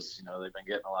guys was, they've been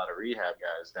getting a lot of rehab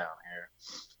guys down here,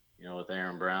 with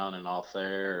Aaron Brown and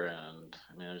Althair, and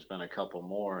there's been a couple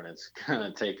more, and it's kind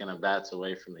of taken the bats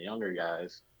away from the younger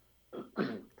guys.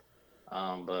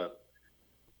 But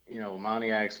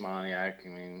Moniak's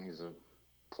Moniak. He's a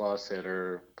plus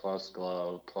hitter, plus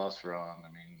glove, plus run.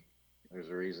 There's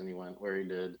a reason he went where he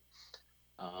did.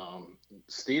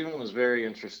 Steven was very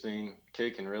interesting.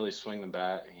 Kid can really swing the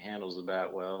bat. He handles the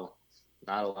bat well.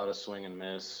 Not a lot of swing and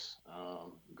miss.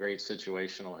 Great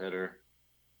situational hitter.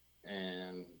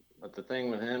 But the thing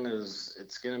with him is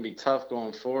it's going to be tough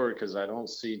going forward because I don't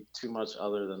see too much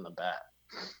other than the bat.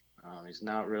 He's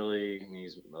not really,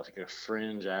 he's like a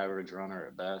fringe average runner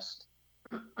at best.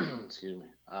 Excuse me.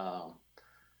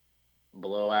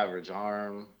 Below average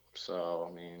arm.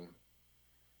 So,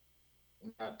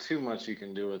 not too much you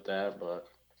can do with that, but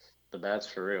the bat's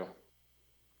for real.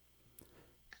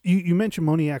 You mentioned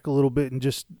Moniak a little bit, and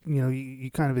just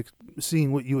you kind of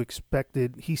seeing what you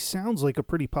expected. He sounds like a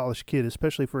pretty polished kid,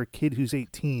 especially for a kid who's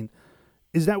 18.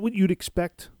 Is that what you'd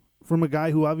expect from a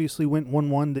guy who obviously went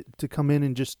 1-1 to come in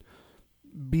and just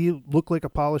look like a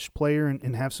polished player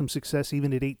and have some success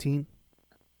even at 18?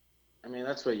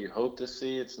 That's what you hope to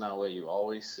see. It's not what you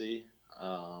always see.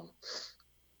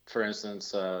 For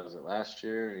instance, was it last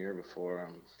year or the year before?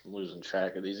 I'm losing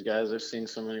track of these guys. I've seen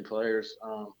so many players.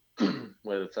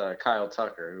 With Kyle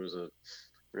Tucker, who was a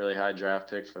really high draft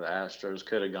pick for the Astros,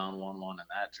 could have gone 1-1 in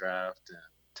that draft and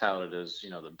touted as,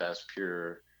 the best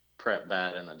pure prep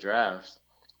bat in the draft.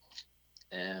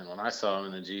 And when I saw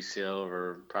him in the GCL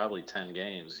over probably 10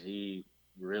 games, he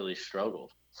really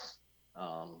struggled.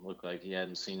 Looked like he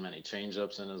hadn't seen many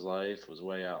changeups in his life, was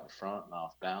way out in front and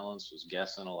off balance, was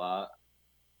guessing a lot.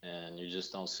 And you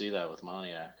just don't see that with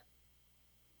Moniak.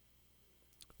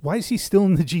 Why is he still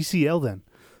in the GCL then?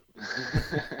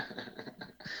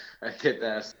 I get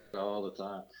asked all the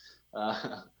time.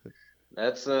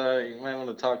 That's you might want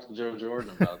to talk to Joe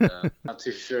Jordan about that. Not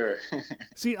too sure.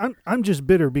 See, I'm just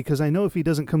bitter because I know if he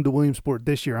doesn't come to Williamsport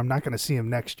this year, I'm not going to see him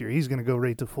next year. He's going to go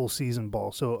right to full season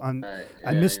ball. So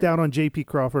I missed out on J.P.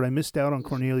 Crawford. I missed out on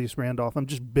Cornelius Randolph. I'm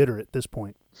just bitter at this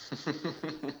point.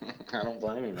 I don't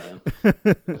blame you, man.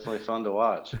 Definitely fun to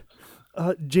watch.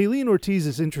 Jaylene Ortiz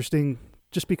is interesting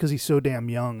just because he's so damn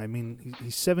young.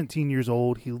 He's 17 years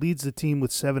old. He leads the team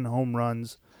with 7 home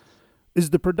runs. Is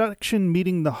the production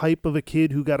meeting the hype of a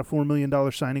kid who got a $4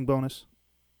 million signing bonus?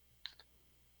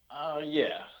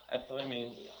 Yeah.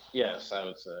 Yes, I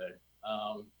would say.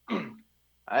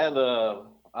 I had the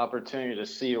opportunity to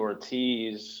see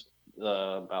Ortiz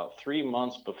about 3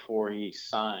 months before he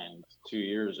signed 2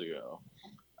 years ago.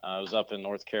 I was up in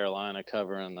North Carolina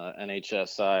covering the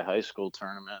NHSI high school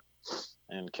tournament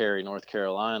in Cary, North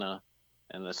Carolina.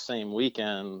 And the same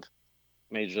weekend,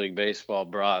 Major League Baseball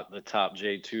brought the top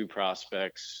J2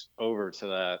 prospects over to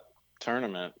that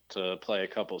tournament to play a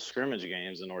couple scrimmage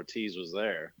games, and Ortiz was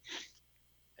there.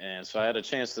 And so I had a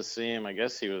chance to see him. I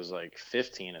guess he was like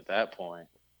 15 at that point.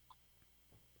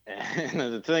 And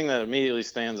the thing that immediately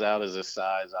stands out is his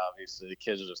size, obviously. The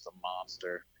kid's just a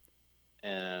monster.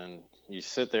 And you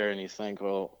sit there and you think,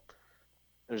 well,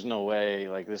 there's no way,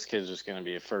 like, this kid's just going to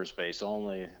be a first base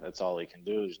only. That's all he can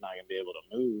do. He's not going to be able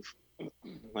to move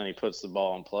when he puts the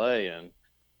ball in play and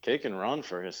kick and run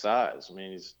for his size. I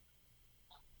mean, he's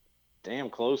damn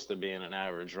close to being an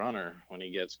average runner when he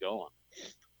gets going.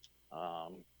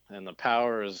 And the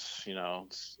power is,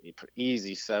 it's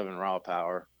easy 7 raw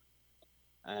power.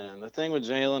 And the thing with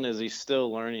Jalen is he's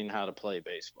still learning how to play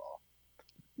baseball.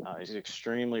 He's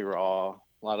extremely raw.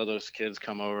 A lot of those kids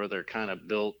come over, they're kind of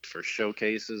built for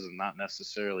showcases and not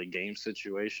necessarily game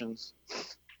situations.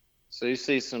 So you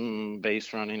see some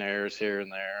base running errors here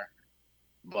and there,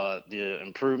 but the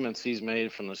improvements he's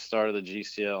made from the start of the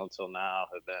GCL until now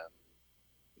have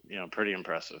been, pretty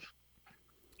impressive.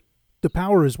 The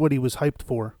power is what he was hyped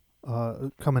for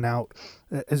coming out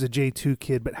as a J2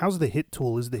 kid, but how's the hit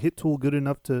tool? Is the hit tool good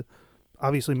enough to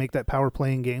obviously make that power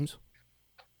play in games?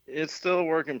 It's still a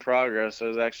work in progress. I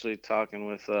was actually talking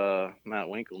with Matt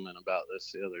Winkleman about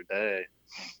this the other day.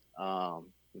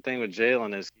 The thing with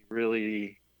Jalen is he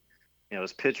really,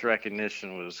 his pitch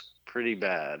recognition was pretty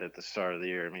bad at the start of the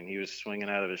year. I mean, he was swinging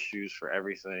out of his shoes for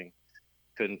everything,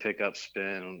 couldn't pick up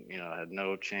spin, had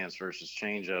no chance versus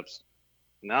changeups.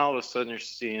 Now all of a sudden you're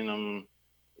seeing him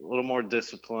a little more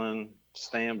disciplined,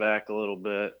 staying back a little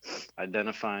bit,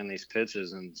 identifying these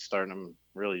pitches and starting to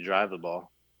really drive the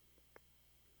ball.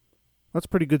 That's a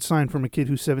pretty good sign from a kid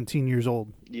who's 17 years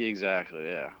old. Yeah, exactly,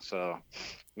 yeah. So,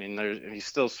 I mean, he's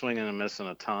still swinging and missing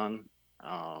a ton.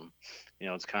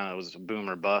 It was a boom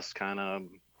or bust kind of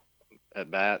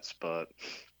at bats, but,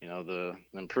 the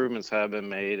improvements have been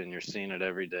made, and you're seeing it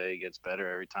every day. He gets better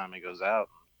every time he goes out.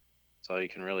 That's all you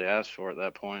can really ask for at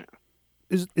that point.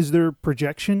 Is there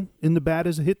projection in the bat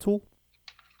as a hit tool?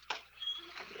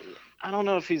 I don't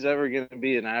know if he's ever going to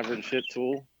be an average hit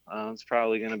tool. It's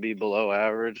probably going to be below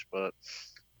average, but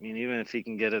I mean, even if he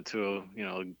can get it to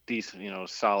a decent,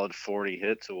 solid 40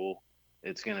 hit tool,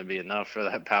 it's going to be enough for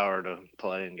that power to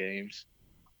play in games.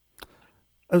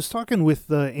 I was talking with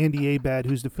Andy Abad,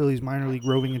 who's the Phillies minor league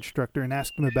roving instructor, and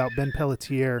asked him about Ben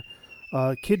Pelletier.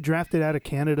 Kid drafted out of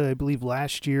Canada, I believe,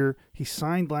 last year. He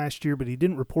signed last year, but he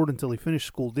didn't report until he finished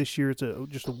school this year. It's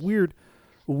just a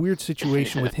weird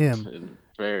situation with him.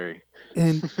 Very.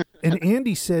 And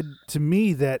Andy said to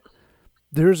me that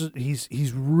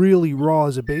he's really raw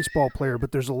as a baseball player,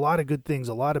 but there's a lot of good things,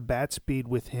 a lot of bat speed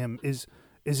with him. Is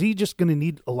he just going to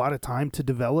need a lot of time to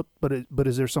develop? But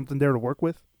is there something there to work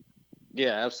with?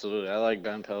 Yeah, absolutely. I like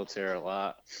Ben Pelletier a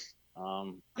lot.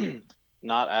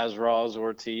 Not as raw as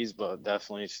Ortiz, but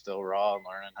definitely still raw and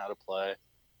learning how to play.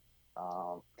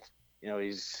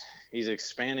 He's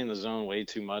expanding the zone way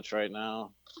too much right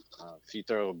now. If you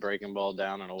throw a breaking ball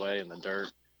down and away in the dirt,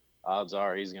 odds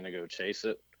are he's going to go chase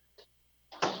it.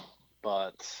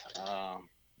 But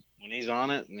when he's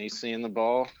on it and he's seeing the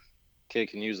ball, kid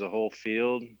can use the whole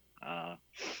field.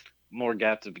 More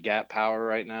gap-to-gap power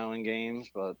right now in games,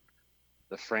 but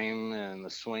the frame and the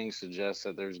swing suggests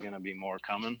that there's going to be more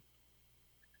coming.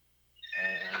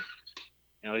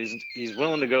 And he's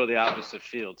willing to go the opposite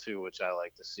field too, which I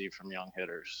like to see from young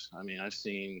hitters. I mean, I've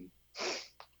seen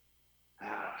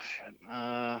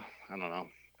I don't know,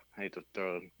 I hate to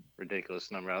throw a ridiculous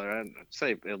number out there. I'd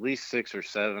say at least 6 or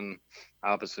 7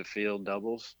 opposite field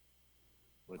doubles,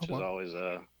 which is always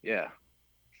yeah,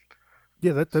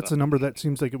 that's a number that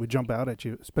seems like it would jump out at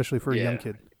you, especially for a young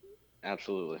kid.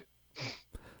 Absolutely.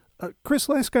 Chris,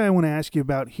 last guy I want to ask you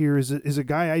about here is a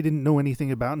guy I didn't know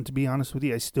anything about, and to be honest with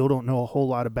you, I still don't know a whole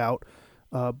lot about.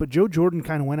 But Joe Jordan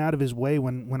kind of went out of his way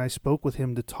when I spoke with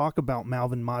him to talk about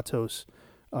Malvin Matos.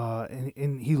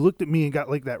 And he looked at me and got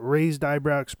like that raised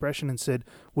eyebrow expression and said,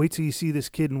 "Wait till you see this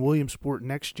kid in Williamsport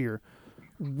next year."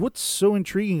 What's so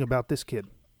intriguing about this kid?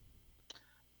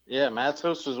 Yeah,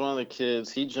 Matos was one of the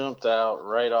kids. He jumped out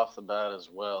right off the bat as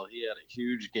well. He had a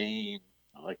huge game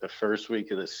like the first week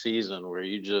of the season where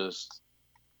you just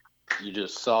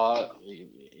saw it.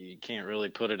 You can't really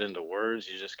put it into words.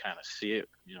 You just kind of see it.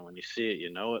 When you see it,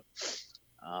 you know it.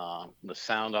 The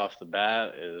sound off the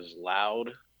bat is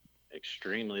loud,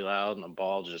 extremely loud, and the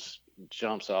ball just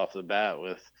jumps off the bat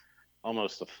with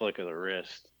almost a flick of the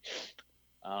wrist.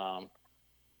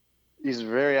 He's a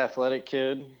very athletic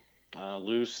kid,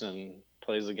 loose, and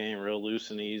plays the game real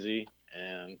loose and easy.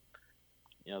 And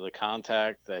the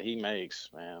contact that he makes,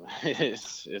 man,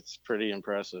 it's pretty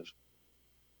impressive.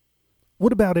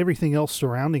 What about everything else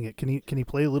surrounding it? Can he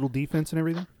play a little defense and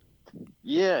everything?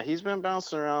 Yeah, he's been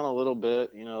bouncing around a little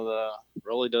bit. The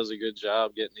Rolly does a good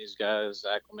job getting these guys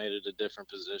acclimated to different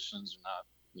positions,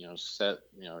 not set.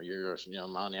 You're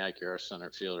Moniak, you're our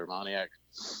center fielder. Moniak,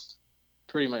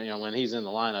 pretty much, when he's in the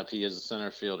lineup, he is a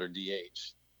center fielder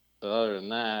DH. But other than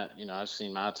that, I've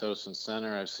seen Matos in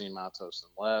center, I've seen Matos in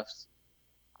left.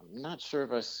 I'm not sure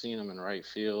if I've seen him in right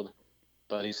field,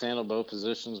 but he's handled both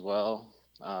positions well.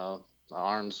 The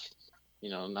arm's,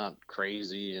 not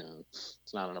crazy, and it's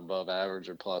not an above average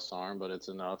or plus arm, but it's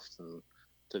enough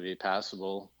to be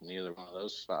passable in either one of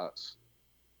those spots.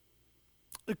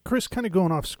 Chris, kind of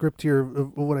going off script here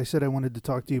of what I said I wanted to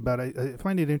talk to you about, I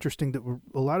find it interesting that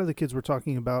a lot of the kids we're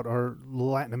talking about are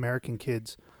Latin American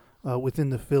kids within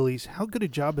the Phillies. How good a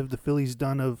job have the Phillies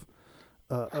done of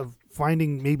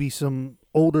finding maybe some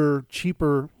older,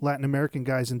 cheaper Latin American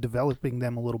guys and developing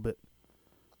them a little bit?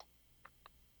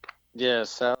 Yeah,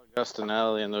 Sal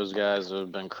Agustinelli and those guys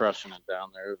have been crushing it down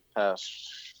there the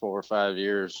past 4 or 5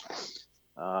 years.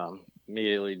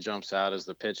 Immediately jumps out as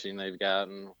the pitching they've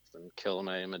gotten from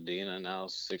Kilome, Medina, now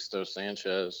Sixto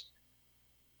Sanchez.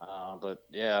 But,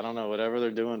 yeah, I don't know. Whatever they're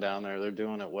doing down there, they're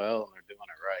doing it well, and they're doing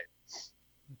it right.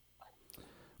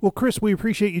 Well, Chris, we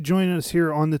appreciate you joining us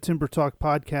here on the Timber Talk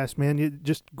podcast, man.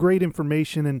 Just great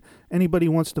information, and anybody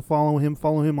wants to follow him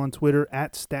on Twitter,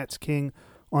 @StatsKing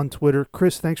on Twitter.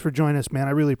 Chris, thanks for joining us, man.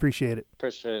 I really appreciate it.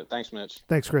 Appreciate it. Thanks, Mitch.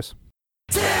 Thanks, Chris.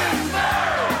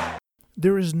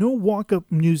 There is no walk-up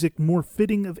music more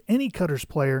fitting of any Cutters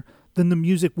player than the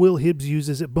music Will Hibbs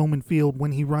uses at Bowman Field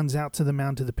when he runs out to the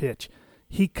mound to the pitch.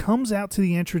 He comes out to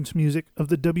the entrance music of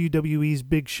the WWE's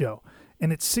Big Show,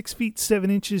 and it's 6 feet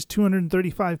 7 inches,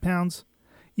 235 pounds.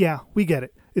 Yeah, we get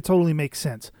it. It totally makes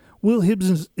sense. Will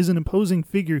Hibbs is an imposing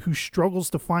figure who struggles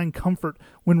to find comfort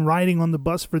when riding on the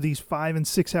bus for these 5 and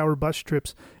 6 hour bus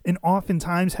trips, and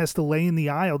oftentimes has to lay in the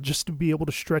aisle just to be able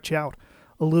to stretch out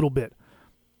a little bit.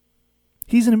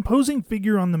 He's an imposing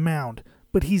figure on the mound,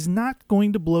 but he's not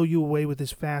going to blow you away with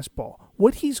his fastball.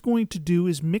 What he's going to do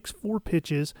is mix 4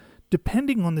 pitches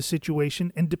depending on the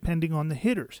situation and depending on the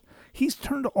hitters. He's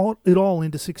turned it all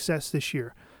into success this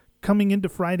year. Coming into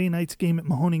Friday night's game at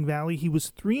Mahoning Valley, he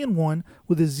was 3-1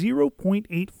 with a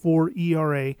 0.84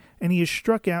 ERA, and he has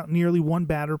struck out nearly 1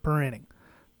 batter per inning.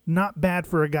 Not bad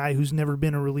for a guy who's never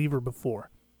been a reliever before.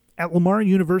 At Lamar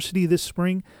University this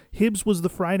spring, Hibbs was the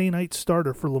Friday night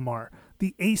starter for Lamar,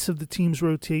 the ace of the team's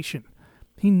rotation.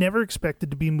 He never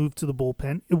expected to be moved to the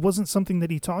bullpen. It wasn't something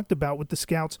that he talked about with the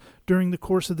scouts during the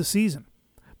course of the season.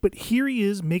 But here he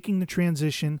is making the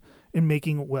transition and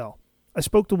making it well. I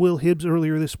spoke to Will Hibbs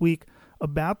earlier this week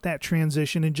about that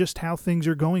transition and just how things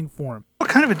are going for him. What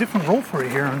kind of a different role for you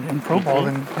here in pro ball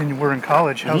than you were in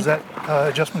college? How's that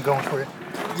adjustment going for you?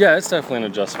 Yeah, it's definitely an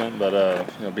adjustment, but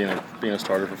being a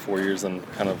starter for 4 years and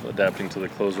kind of adapting to the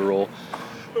closer role,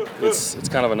 it's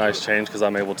kind of a nice change because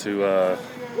I'm able to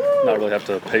not really have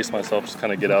to pace myself, just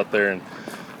kind of get out there and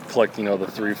collect, the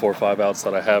 3, 4, 5 outs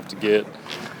that I have to get.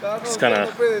 Just kind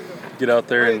of get out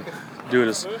there and do it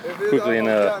as quickly and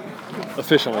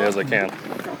efficiently as I can.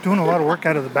 Doing a lot of work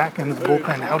out of the back end of the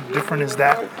bullpen, how different is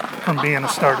that from being a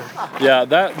starter? Yeah,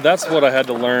 that's what I had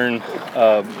to learn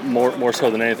more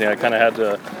so than anything. I kind of had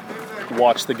to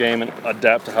watch the game and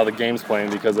adapt to how the game's playing,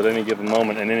 because at any given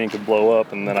moment an inning could blow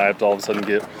up and then I have to all of a sudden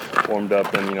get warmed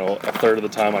up, and a third of the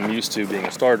time I'm used to being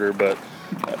a starter, but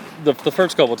the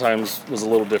first couple of times was a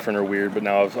little different or weird, but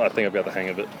now I think I've got the hang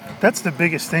of it. That's the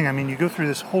biggest thing. I mean, you go through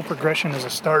this whole progression as a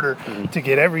starter to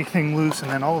get everything loose, and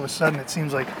then all of a sudden it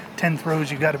seems like 10 throws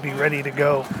you got to be ready to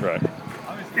go. Right.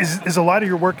 Is a lot of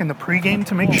your work in the pregame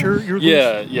to make sure you're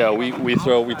loose? Yeah. We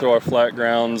throw our flat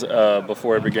grounds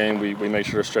before every game. We make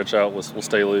sure to stretch out. We'll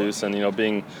stay loose, and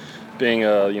being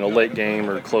a late game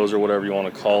or closer, whatever you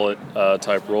want to call it,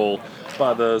 type role.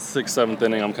 By the 6th, 7th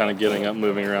inning, I'm kind of getting up,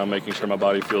 moving around, making sure my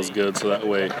body feels good, so that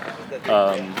way,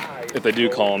 if they do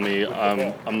call on me,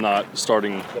 I'm not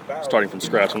starting from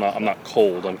scratch. I'm not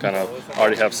cold. I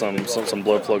already have some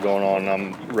blood flow going on, and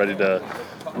I'm ready to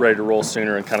roll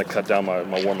sooner and kind of cut down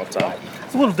my warm-up time.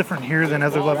 It's a little different here than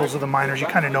other levels of the minors. You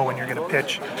kind of know when you're going to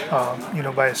pitch,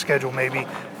 by a schedule maybe.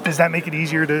 Does that make it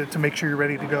easier to make sure you're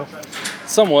ready to go?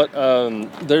 Somewhat.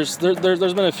 There's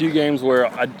been a few games where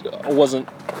I wasn't,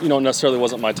 necessarily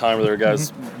wasn't my time, or there were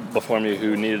guys before me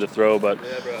who needed to throw, but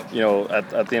at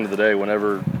the end of the day,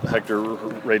 whenever Hector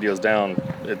radios down,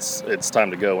 it's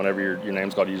time to go. Whenever your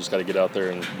name's called, you just got to get out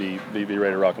there and be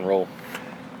ready to rock and roll.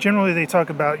 Generally, they talk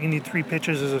about you need 3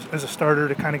 pitches as a starter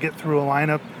to kind of get through a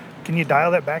lineup. Can you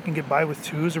dial that back and get by with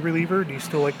 2 as a reliever? Do you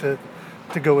still like to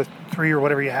go with 3 or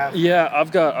whatever you have? Yeah,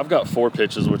 I've got 4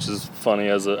 pitches, which is funny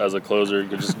as a closer,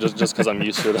 just because I'm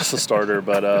used to it as a starter.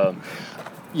 But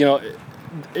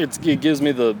it gives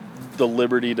me the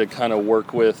liberty to kind of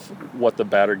work with what the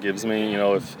batter gives me.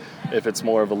 If it's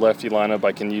more of a lefty lineup,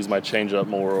 I can use my changeup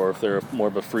more, or if they're more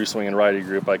of a free swinging righty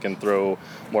group, I can throw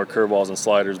more curveballs and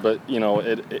sliders. But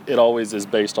it always is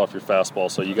based off your fastball,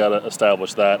 so you got to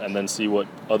establish that and then see what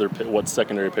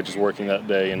secondary pitch is working that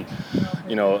day. And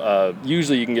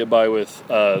Usually you can get by with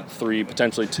 3,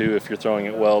 potentially 2 if you're throwing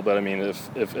it well. But I mean,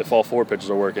 if all 4 pitches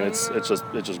are working, it's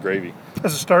just gravy.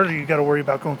 As a starter, you got to worry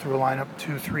about going through a lineup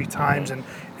 2-3 times and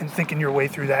thinking your way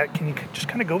through that. Can you just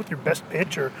kind of go with your best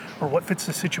pitch or what fits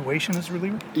the situation as a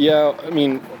reliever? Yeah, I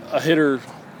mean, a hitter,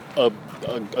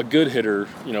 a good hitter,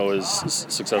 is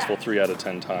successful 3 out of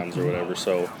 10 times or whatever.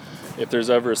 So if there's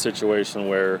ever a situation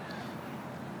where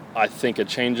I think a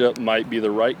changeup might be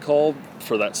the right call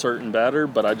for that certain batter,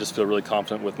 but I just feel really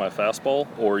confident with my fastball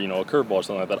or, a curveball or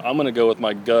something like that, I'm going to go with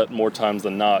my gut more times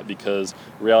than not, because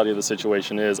the reality of the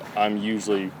situation is I'm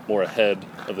usually more ahead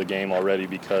of the game already,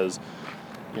 because,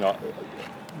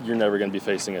 you're never going to be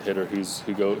facing a hitter who's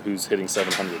hitting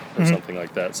 700 or something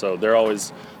like that. So they're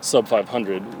always sub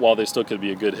 500, while they still could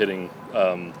be a good hitting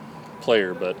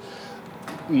player. But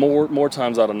more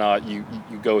times out of not, you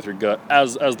go with your gut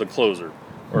as the closer.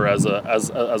 Or as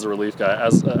a relief guy,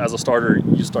 as a starter,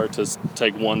 you start to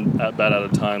take one at bat at a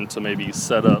time to maybe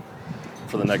set up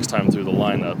for the next time through the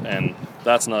lineup, and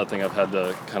that's another thing I've had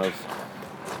to kind of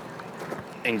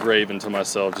engrave into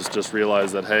myself. Just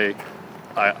realize that, hey,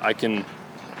 I can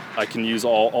use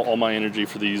all my energy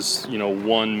for these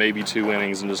 1, maybe 2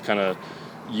 innings, and just kind of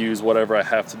use whatever I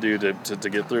have to do to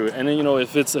get through it. And then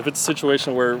if it's a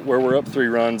situation where we're up 3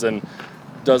 runs and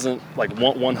doesn't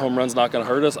one home run's not going to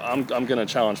hurt us, I'm going to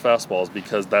challenge fastballs,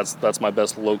 because that's my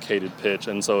best located pitch.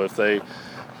 And so if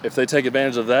they take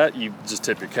advantage of that, you just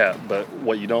tip your cap. But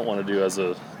what you don't want to do as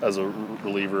a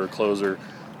reliever or closer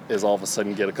is all of a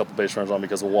sudden get a couple base runners on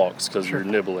because of walks, because you're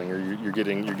nibbling, or you're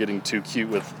getting too cute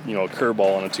with a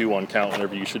curveball on a 2-1 count,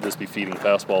 whenever you should just be feeding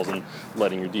fastballs and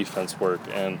letting your defense work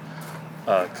and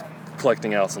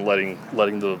collecting outs and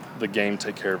letting the game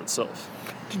take care of itself.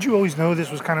 Did you always know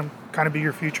this was kind of be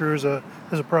your future as a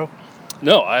pro?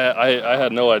 No, I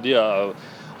had no idea.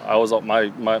 I was my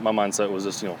mindset was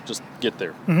just get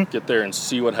there, get there and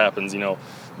see what happens.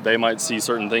 They might see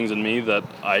certain things in me that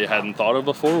I hadn't thought of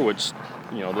before, which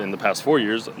in the past 4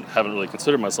 years haven't really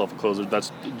considered myself a closer.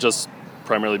 That's just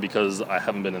primarily because I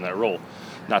haven't been in that role.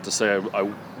 Not to say I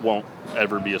won't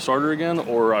ever be a starter again,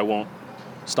 or I won't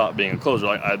stop being a closer.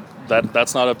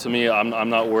 That's not up to me. I'm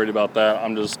not worried about that.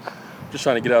 I'm just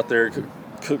trying to get out there,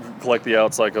 collect the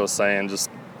outs, like I was saying, just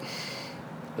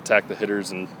attack the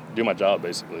hitters and do my job,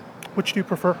 basically. Which do you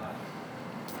prefer?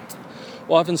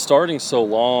 Well, I've been starting so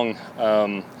long.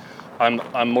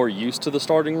 I'm more used to the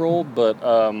starting role, but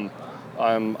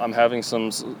I'm having some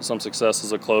success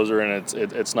as a closer, and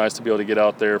it's nice to be able to get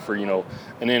out there for an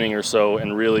inning or so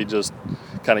and really just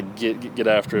kind of get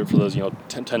after it for those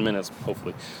 10 minutes,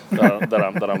 hopefully,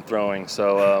 that I'm throwing.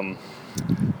 So.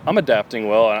 I'm adapting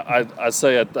well. I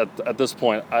say at this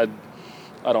point, I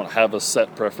don't have a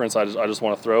set preference. I just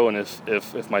want to throw, and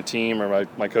if my team or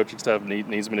my coaching staff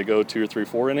needs me to go 2 or 3,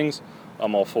 4 innings,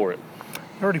 I'm all for it.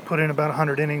 You already put in about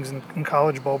 100 innings in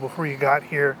college ball before you got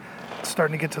here. It's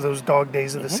starting to get to those dog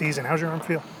days of the season. How's your arm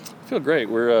feel? I feel great.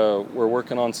 We're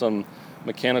working on some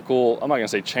mechanical, I'm not going to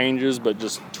say changes, but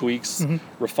just tweaks,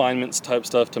 refinements type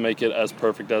stuff to make it as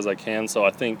perfect as I can. So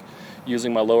I think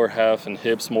using my lower half and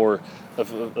hips more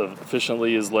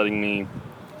efficiently is letting me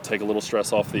take a little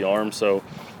stress off the arm. So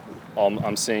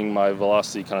I'm seeing my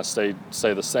velocity kind of stay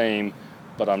the same,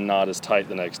 but I'm not as tight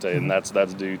the next day, and that's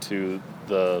due to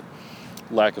the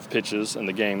lack of pitches in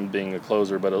the game, being a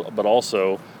closer, but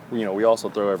also we also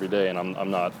throw every day, and I'm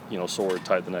not sore or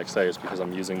tight the next day. It's because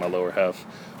I'm using my lower half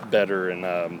better,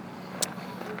 and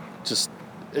just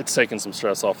it's taking some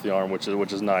stress off the arm, which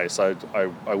is nice. I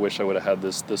wish I would have had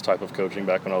this type of coaching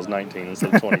back when I was 19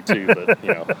 instead of 22,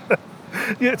 but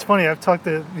Yeah, it's funny. I've talked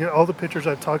to all the pitchers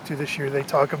I've talked to this year. They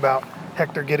talk about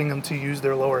Hector getting them to use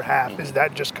their lower half. Is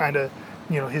that just kind of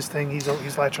his thing?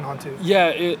 He's latching on to. Yeah,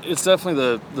 it's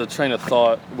definitely the train of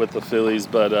thought with the Phillies.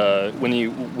 But when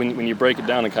you break it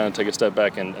down and kind of take a step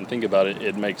back and think about it,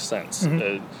 it makes sense.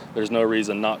 There's no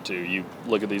reason not to. You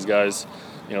look at these guys,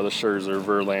 the Scherzer,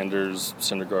 Verlanders,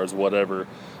 Syndergaards, whatever,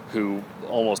 who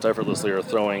almost effortlessly are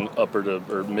throwing upper to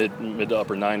or mid to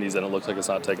upper 90s, and it looks like it's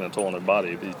not taking a toll on their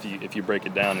body. If you break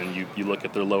it down and you look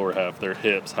at their lower half, their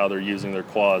hips, how they're using their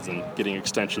quads and getting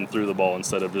extension through the ball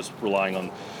instead of just relying on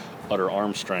utter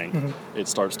arm strength, it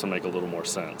starts to make a little more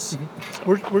sense. So.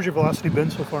 Where's your velocity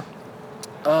been so far?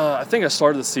 I think I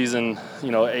started the season,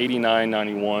 89,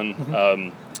 91,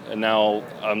 and now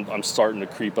I'm starting to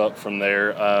creep up from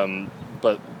there.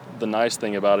 But the nice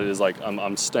thing about it is like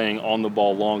I'm staying on the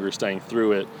ball longer, staying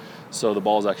through it, so the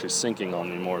ball is actually sinking on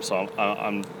me more. So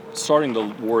I'm starting to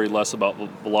worry less about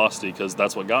velocity because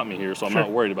that's what got me here. So I'm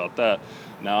not worried about that.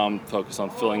 Now I'm focused on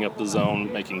filling up the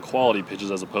zone, making quality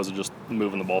pitches as opposed to just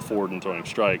moving the ball forward and throwing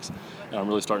strikes. And I'm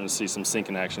really starting to see some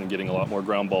sinking action, getting a lot more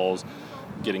ground balls,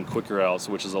 getting quicker outs,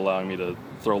 which is allowing me to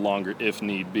throw longer if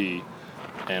need be,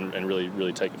 and really,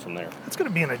 really take it from there. It's going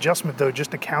to be an adjustment, though,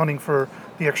 just accounting for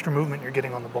the extra movement you're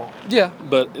getting on the ball. Yeah,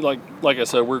 but like I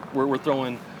said, we're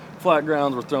throwing flat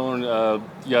grounds. We're throwing.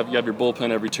 You have your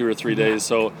bullpen every 2 or 3 days.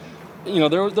 So,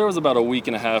 there was about a week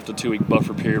and a half to 2 week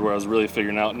buffer period where I was really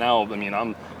figuring out. Now, I mean,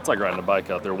 it's like riding a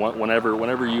bike out there.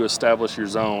 Whenever you establish your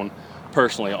zone,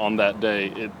 personally on that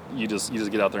day, you just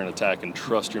get out there and attack and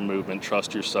trust your movement,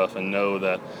 trust your stuff, and know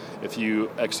that if you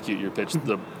execute your pitch,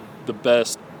 the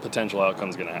best potential outcome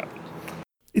is going to happen.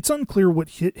 It's unclear what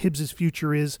Hibbs'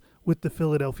 future is with the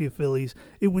Philadelphia Phillies.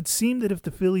 It would seem that if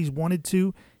the Phillies wanted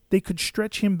to, they could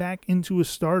stretch him back into a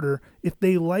starter if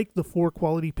they like the 4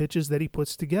 quality pitches that he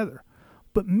puts together.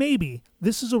 But maybe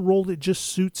this is a role that just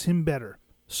suits him better.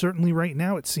 Certainly right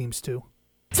now it seems to.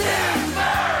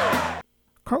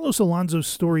 Carlos Alonso's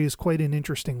story is quite an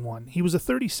interesting one. He was a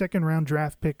 32nd round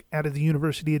draft pick out of the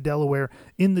University of Delaware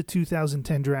in the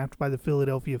 2010 draft by the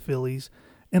Philadelphia Phillies,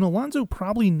 and Alonso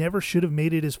probably never should have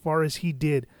made it as far as he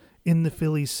did in the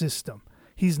Phillies system.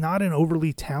 He's not an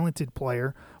overly talented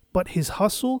player, but his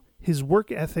hustle, his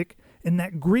work ethic, and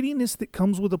that grittiness that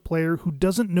comes with a player who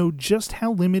doesn't know just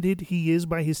how limited he is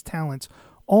by his talents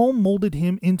all molded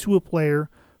him into a player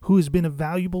who has been a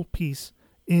valuable piece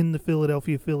in the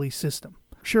Philadelphia Phillies system.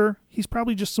 Sure, he's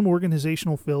probably just some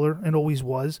organizational filler and always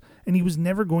was, and he was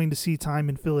never going to see time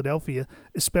in Philadelphia,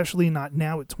 especially not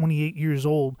now at 28 years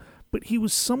old, but he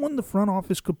was someone the front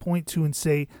office could point to and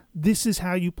say, this is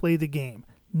how you play the game.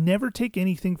 Never take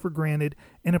anything for granted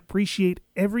and appreciate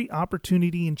every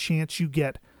opportunity and chance you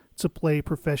get to play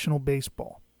professional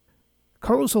baseball.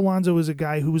 Carlos Alonso is a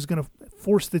guy who was going to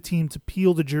force the team to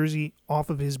peel the jersey off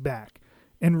of his back,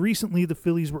 and recently the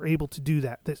Phillies were able to do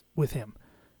that with him.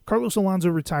 Carlos Alonso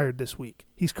retired this week.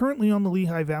 He's currently on the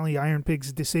Lehigh Valley Iron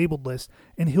Pigs disabled list,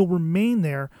 and he'll remain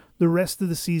there the rest of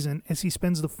the season as he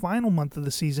spends the final month of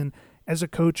the season as a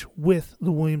coach with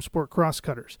the Williamsport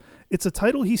Crosscutters. It's a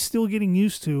title he's still getting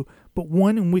used to, but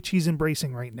one in which he's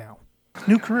embracing right now.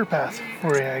 New career path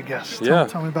for you, I guess.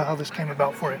 Tell me about how this came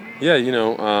about for you. Yeah,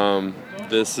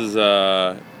 this is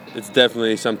it's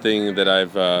definitely something that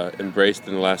I've embraced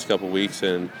in the last couple of weeks,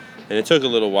 and it took a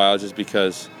little while just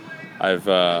because I've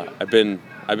been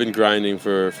grinding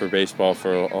for baseball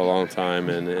for a long time,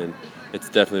 and it's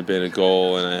definitely been a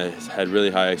goal, and I had really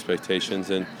high expectations.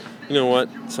 And you know what?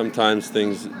 Sometimes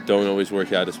things don't always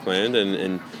work out as planned,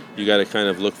 and you got to kind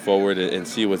of look forward and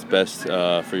see what's best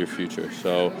for your future.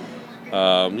 So.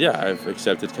 I've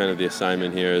accepted kind of the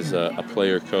assignment here as a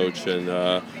player coach, and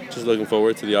just looking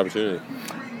forward to the opportunity.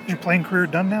 Is your playing career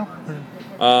done now?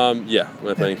 My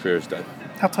playing career is done.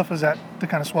 How tough is that to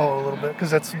kind of swallow a little bit? Because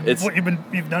that's what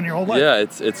you've done your whole life. Yeah,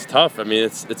 it's tough. I mean,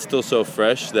 it's still so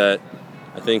fresh that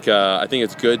I think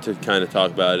it's good to kind of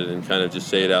talk about it and kind of just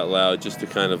say it out loud, just to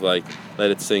kind of like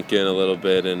let it sink in a little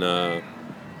bit. And like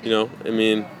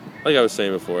I was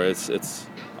saying before, it's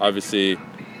obviously.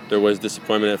 There was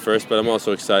disappointment at first, but I'm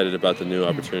also excited about the new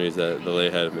opportunities that lay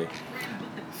ahead of me.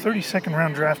 32nd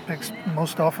round draft picks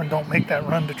most often don't make that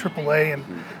run to AAA and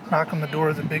knock on the door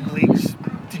of the big leagues.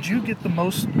 Did you get the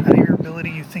most out of your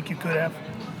ability you think you could have?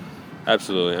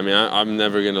 Absolutely. I mean, I'm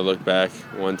never going to look back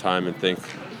one time and think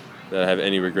that I have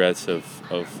any regrets of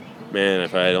man,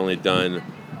 if I had only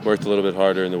worked a little bit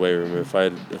harder in the weight room, if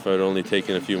I'd only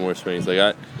taken a few more swings.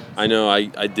 Like I know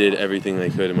I did everything I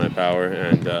could in my power,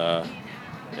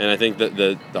 and I think that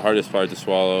the hardest part to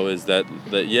swallow is that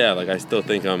I still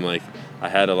think I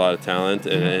had a lot of talent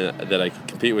and that I could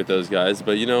compete with those guys.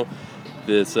 But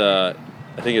this I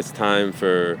think it's time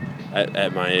for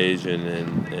at my age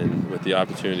and with the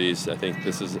opportunities. I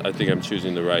think I'm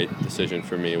choosing the right decision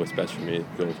for me. What's best for me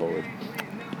going forward.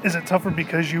 Is it tougher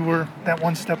because you were that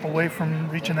one step away from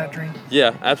reaching that dream?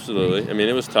 Yeah, absolutely. I mean,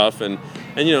 it was tough, and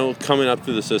coming up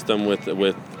through the system with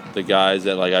the guys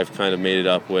that I've kind of made it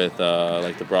up with,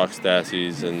 like the Brock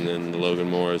Stassies and the Logan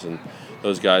Moores, and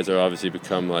those guys are obviously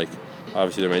become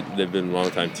they've been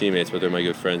longtime teammates, but they're my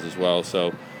good friends as well.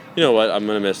 So, you know what, I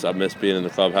miss being in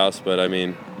the clubhouse, but I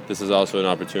mean, this is also an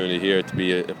opportunity here to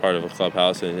be a part of a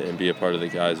clubhouse and be a part of the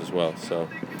guys as well. So.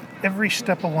 Every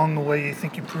step along the way, you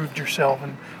think you proved yourself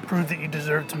and proved that you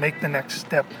deserved to make the next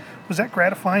step. Was that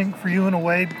gratifying for you in a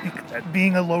way,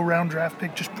 being a low-round draft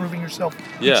pick, just proving yourself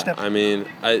each step? I mean,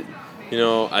 I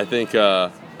think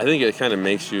think it kind of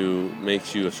makes you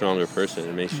a stronger person.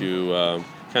 It makes you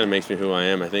kind of makes me who I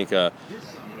am. I think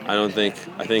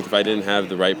if I didn't have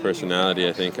the right personality,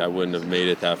 I think I wouldn't have made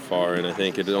it that far. And I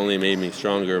think it only made me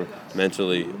stronger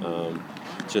mentally.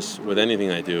 Just with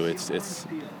anything I do,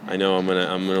 I know I'm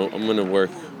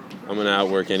gonna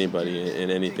outwork anybody in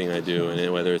anything I do,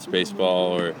 and whether it's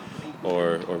baseball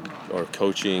or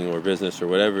coaching or business or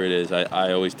whatever it is,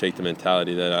 I always take the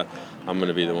mentality that I'm going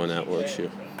to be the one that works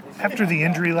you. After the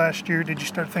injury last year, did you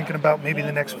start thinking about maybe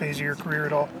the next phase of your career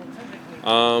at all?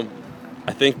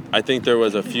 I think there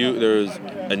was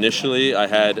initially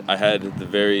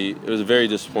it was very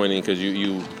disappointing because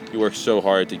you work so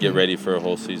hard to get ready for a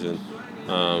whole season,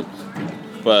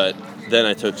 but then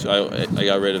I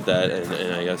got rid of that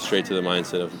and I got straight to the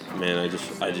mindset of, man, I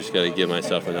just got to give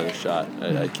myself another shot.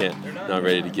 I can't, not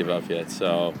ready to give up yet.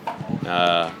 So,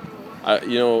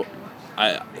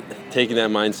 taking that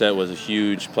mindset was a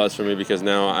huge plus for me because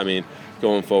now, I mean,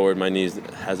 going forward, my knees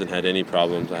hasn't had any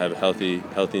problems. I have a healthy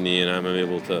knee, and I'm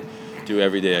able to do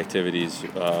everyday activities,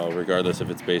 regardless if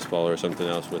it's baseball or something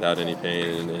else, without any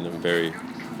pain, and I'm very,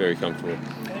 very comfortable.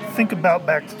 Think about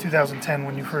back to 2010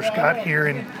 when you first got here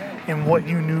and what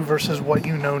you knew versus what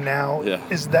you know now. Yeah.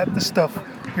 Is that the stuff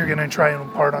you're going to try and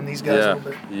impart on these guys a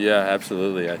little bit? Yeah,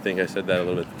 absolutely. I think I said that a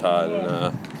little bit to Todd, and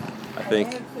I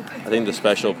think the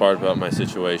special part about my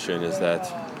situation is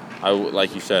that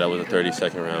like you said, I was a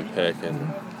 32nd round pick,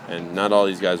 and not all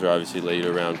these guys are obviously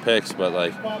later round picks, but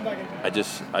like I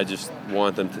just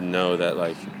want them to know that,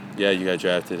 like, yeah, you got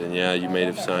drafted, and yeah, you may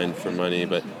have signed for money,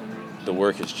 but the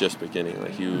work is just beginning.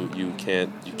 Like you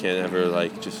can't ever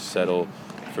like just settle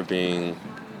for being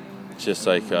just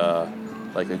like a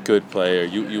good player.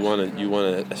 You want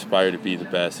to aspire to be the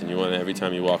best, and you want to, every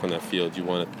time you walk on that field, you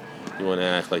want to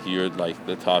act like you're like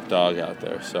the top dog out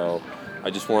there. So I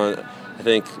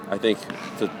think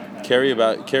to carry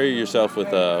yourself with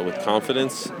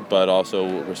confidence, but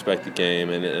also respect the game,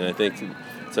 and I think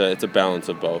it's a balance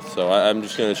of both. So I'm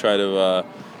just going to try to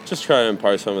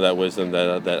impart some of that wisdom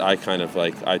that I kind of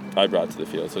like I brought to the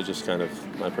field. So just kind of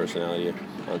my personality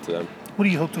onto them. What do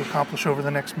you hope to accomplish over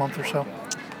the next month or so?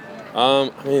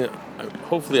 I mean,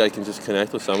 hopefully I can just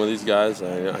connect with some of these guys.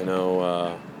 I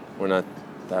know we're not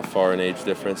that far in age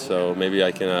difference, so maybe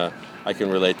I can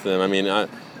relate to them. I mean,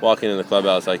 walking in the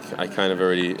clubhouse, I kind of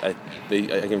already I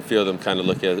can feel them kind of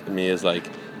look at me as like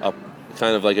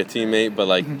kind of like a teammate, but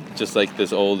like just like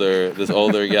this older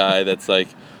guy that's like,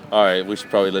 all right, we should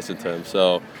probably listen to him.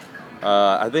 So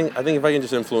I think if I can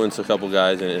just influence a couple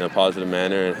guys in a positive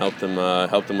manner and help them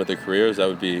with their careers, that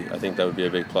would be a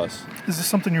big plus. Is this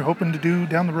something you're hoping to do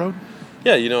down the road?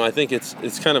 Yeah, I think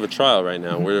it's kind of a trial right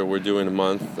now. We're doing a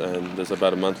month, and there's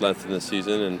about a month left in the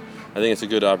season, and I think it's a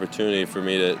good opportunity for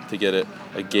me to get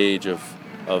a gauge of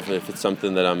if it's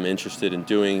something that I'm interested in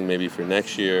doing, maybe for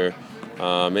next year.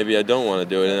 Maybe I don't want to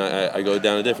do it, and I go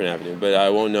down a different avenue. But I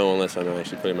won't know unless I'm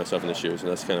actually putting myself in the shoes, and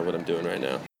that's kind of what I'm doing right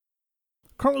now.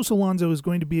 Carlos Alonso is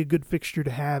going to be a good fixture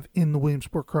to have in the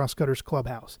Williamsport Crosscutters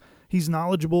clubhouse. He's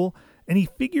knowledgeable, and he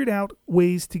figured out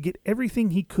ways to get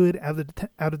everything he could out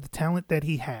of the talent that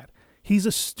he had. He's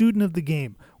a student of the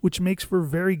game, which makes for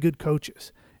very good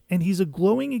coaches. And he's a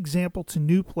glowing example to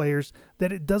new players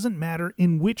that it doesn't matter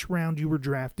in which round you were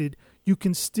drafted, you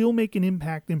can still make an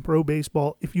impact in pro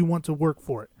baseball if you want to work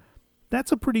for it.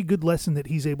 That's a pretty good lesson that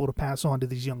he's able to pass on to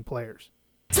these young players.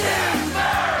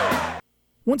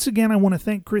 Once again, I want to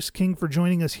thank Chris King for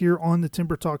joining us here on the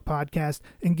Timber Talk podcast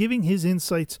and giving his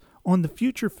insights on the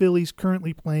future Phillies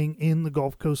currently playing in the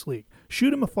Gulf Coast League.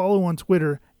 Shoot him a follow on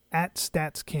Twitter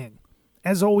 @StatsKing.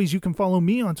 As always, you can follow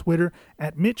me on Twitter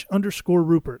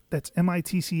 @Mitch_Rupert. That's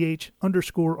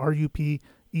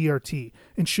MITCH_RUPERT.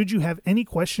 And should you have any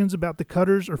questions about the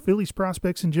Cutters or Phillies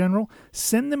prospects in general,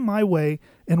 send them my way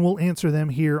and we'll answer them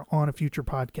here on a future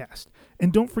podcast.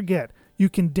 And don't forget, you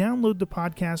can download the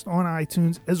podcast on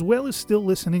iTunes as well as still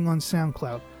listening on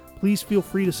SoundCloud. Please feel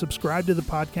free to subscribe to the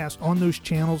podcast on those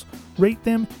channels, rate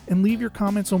them, and leave your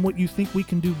comments on what you think we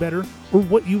can do better or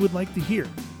what you would like to hear.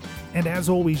 And as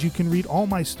always, you can read all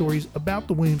my stories about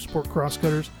the Williamsport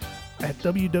Crosscutters at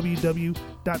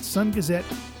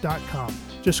www.sungazette.com.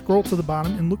 Just scroll to the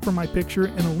bottom and look for my picture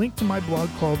and a link to my blog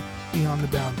called Beyond the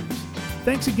Boundaries.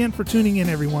 Thanks again for tuning in,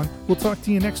 everyone. We'll talk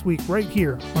to you next week right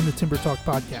here on the Timber Talk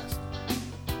podcast.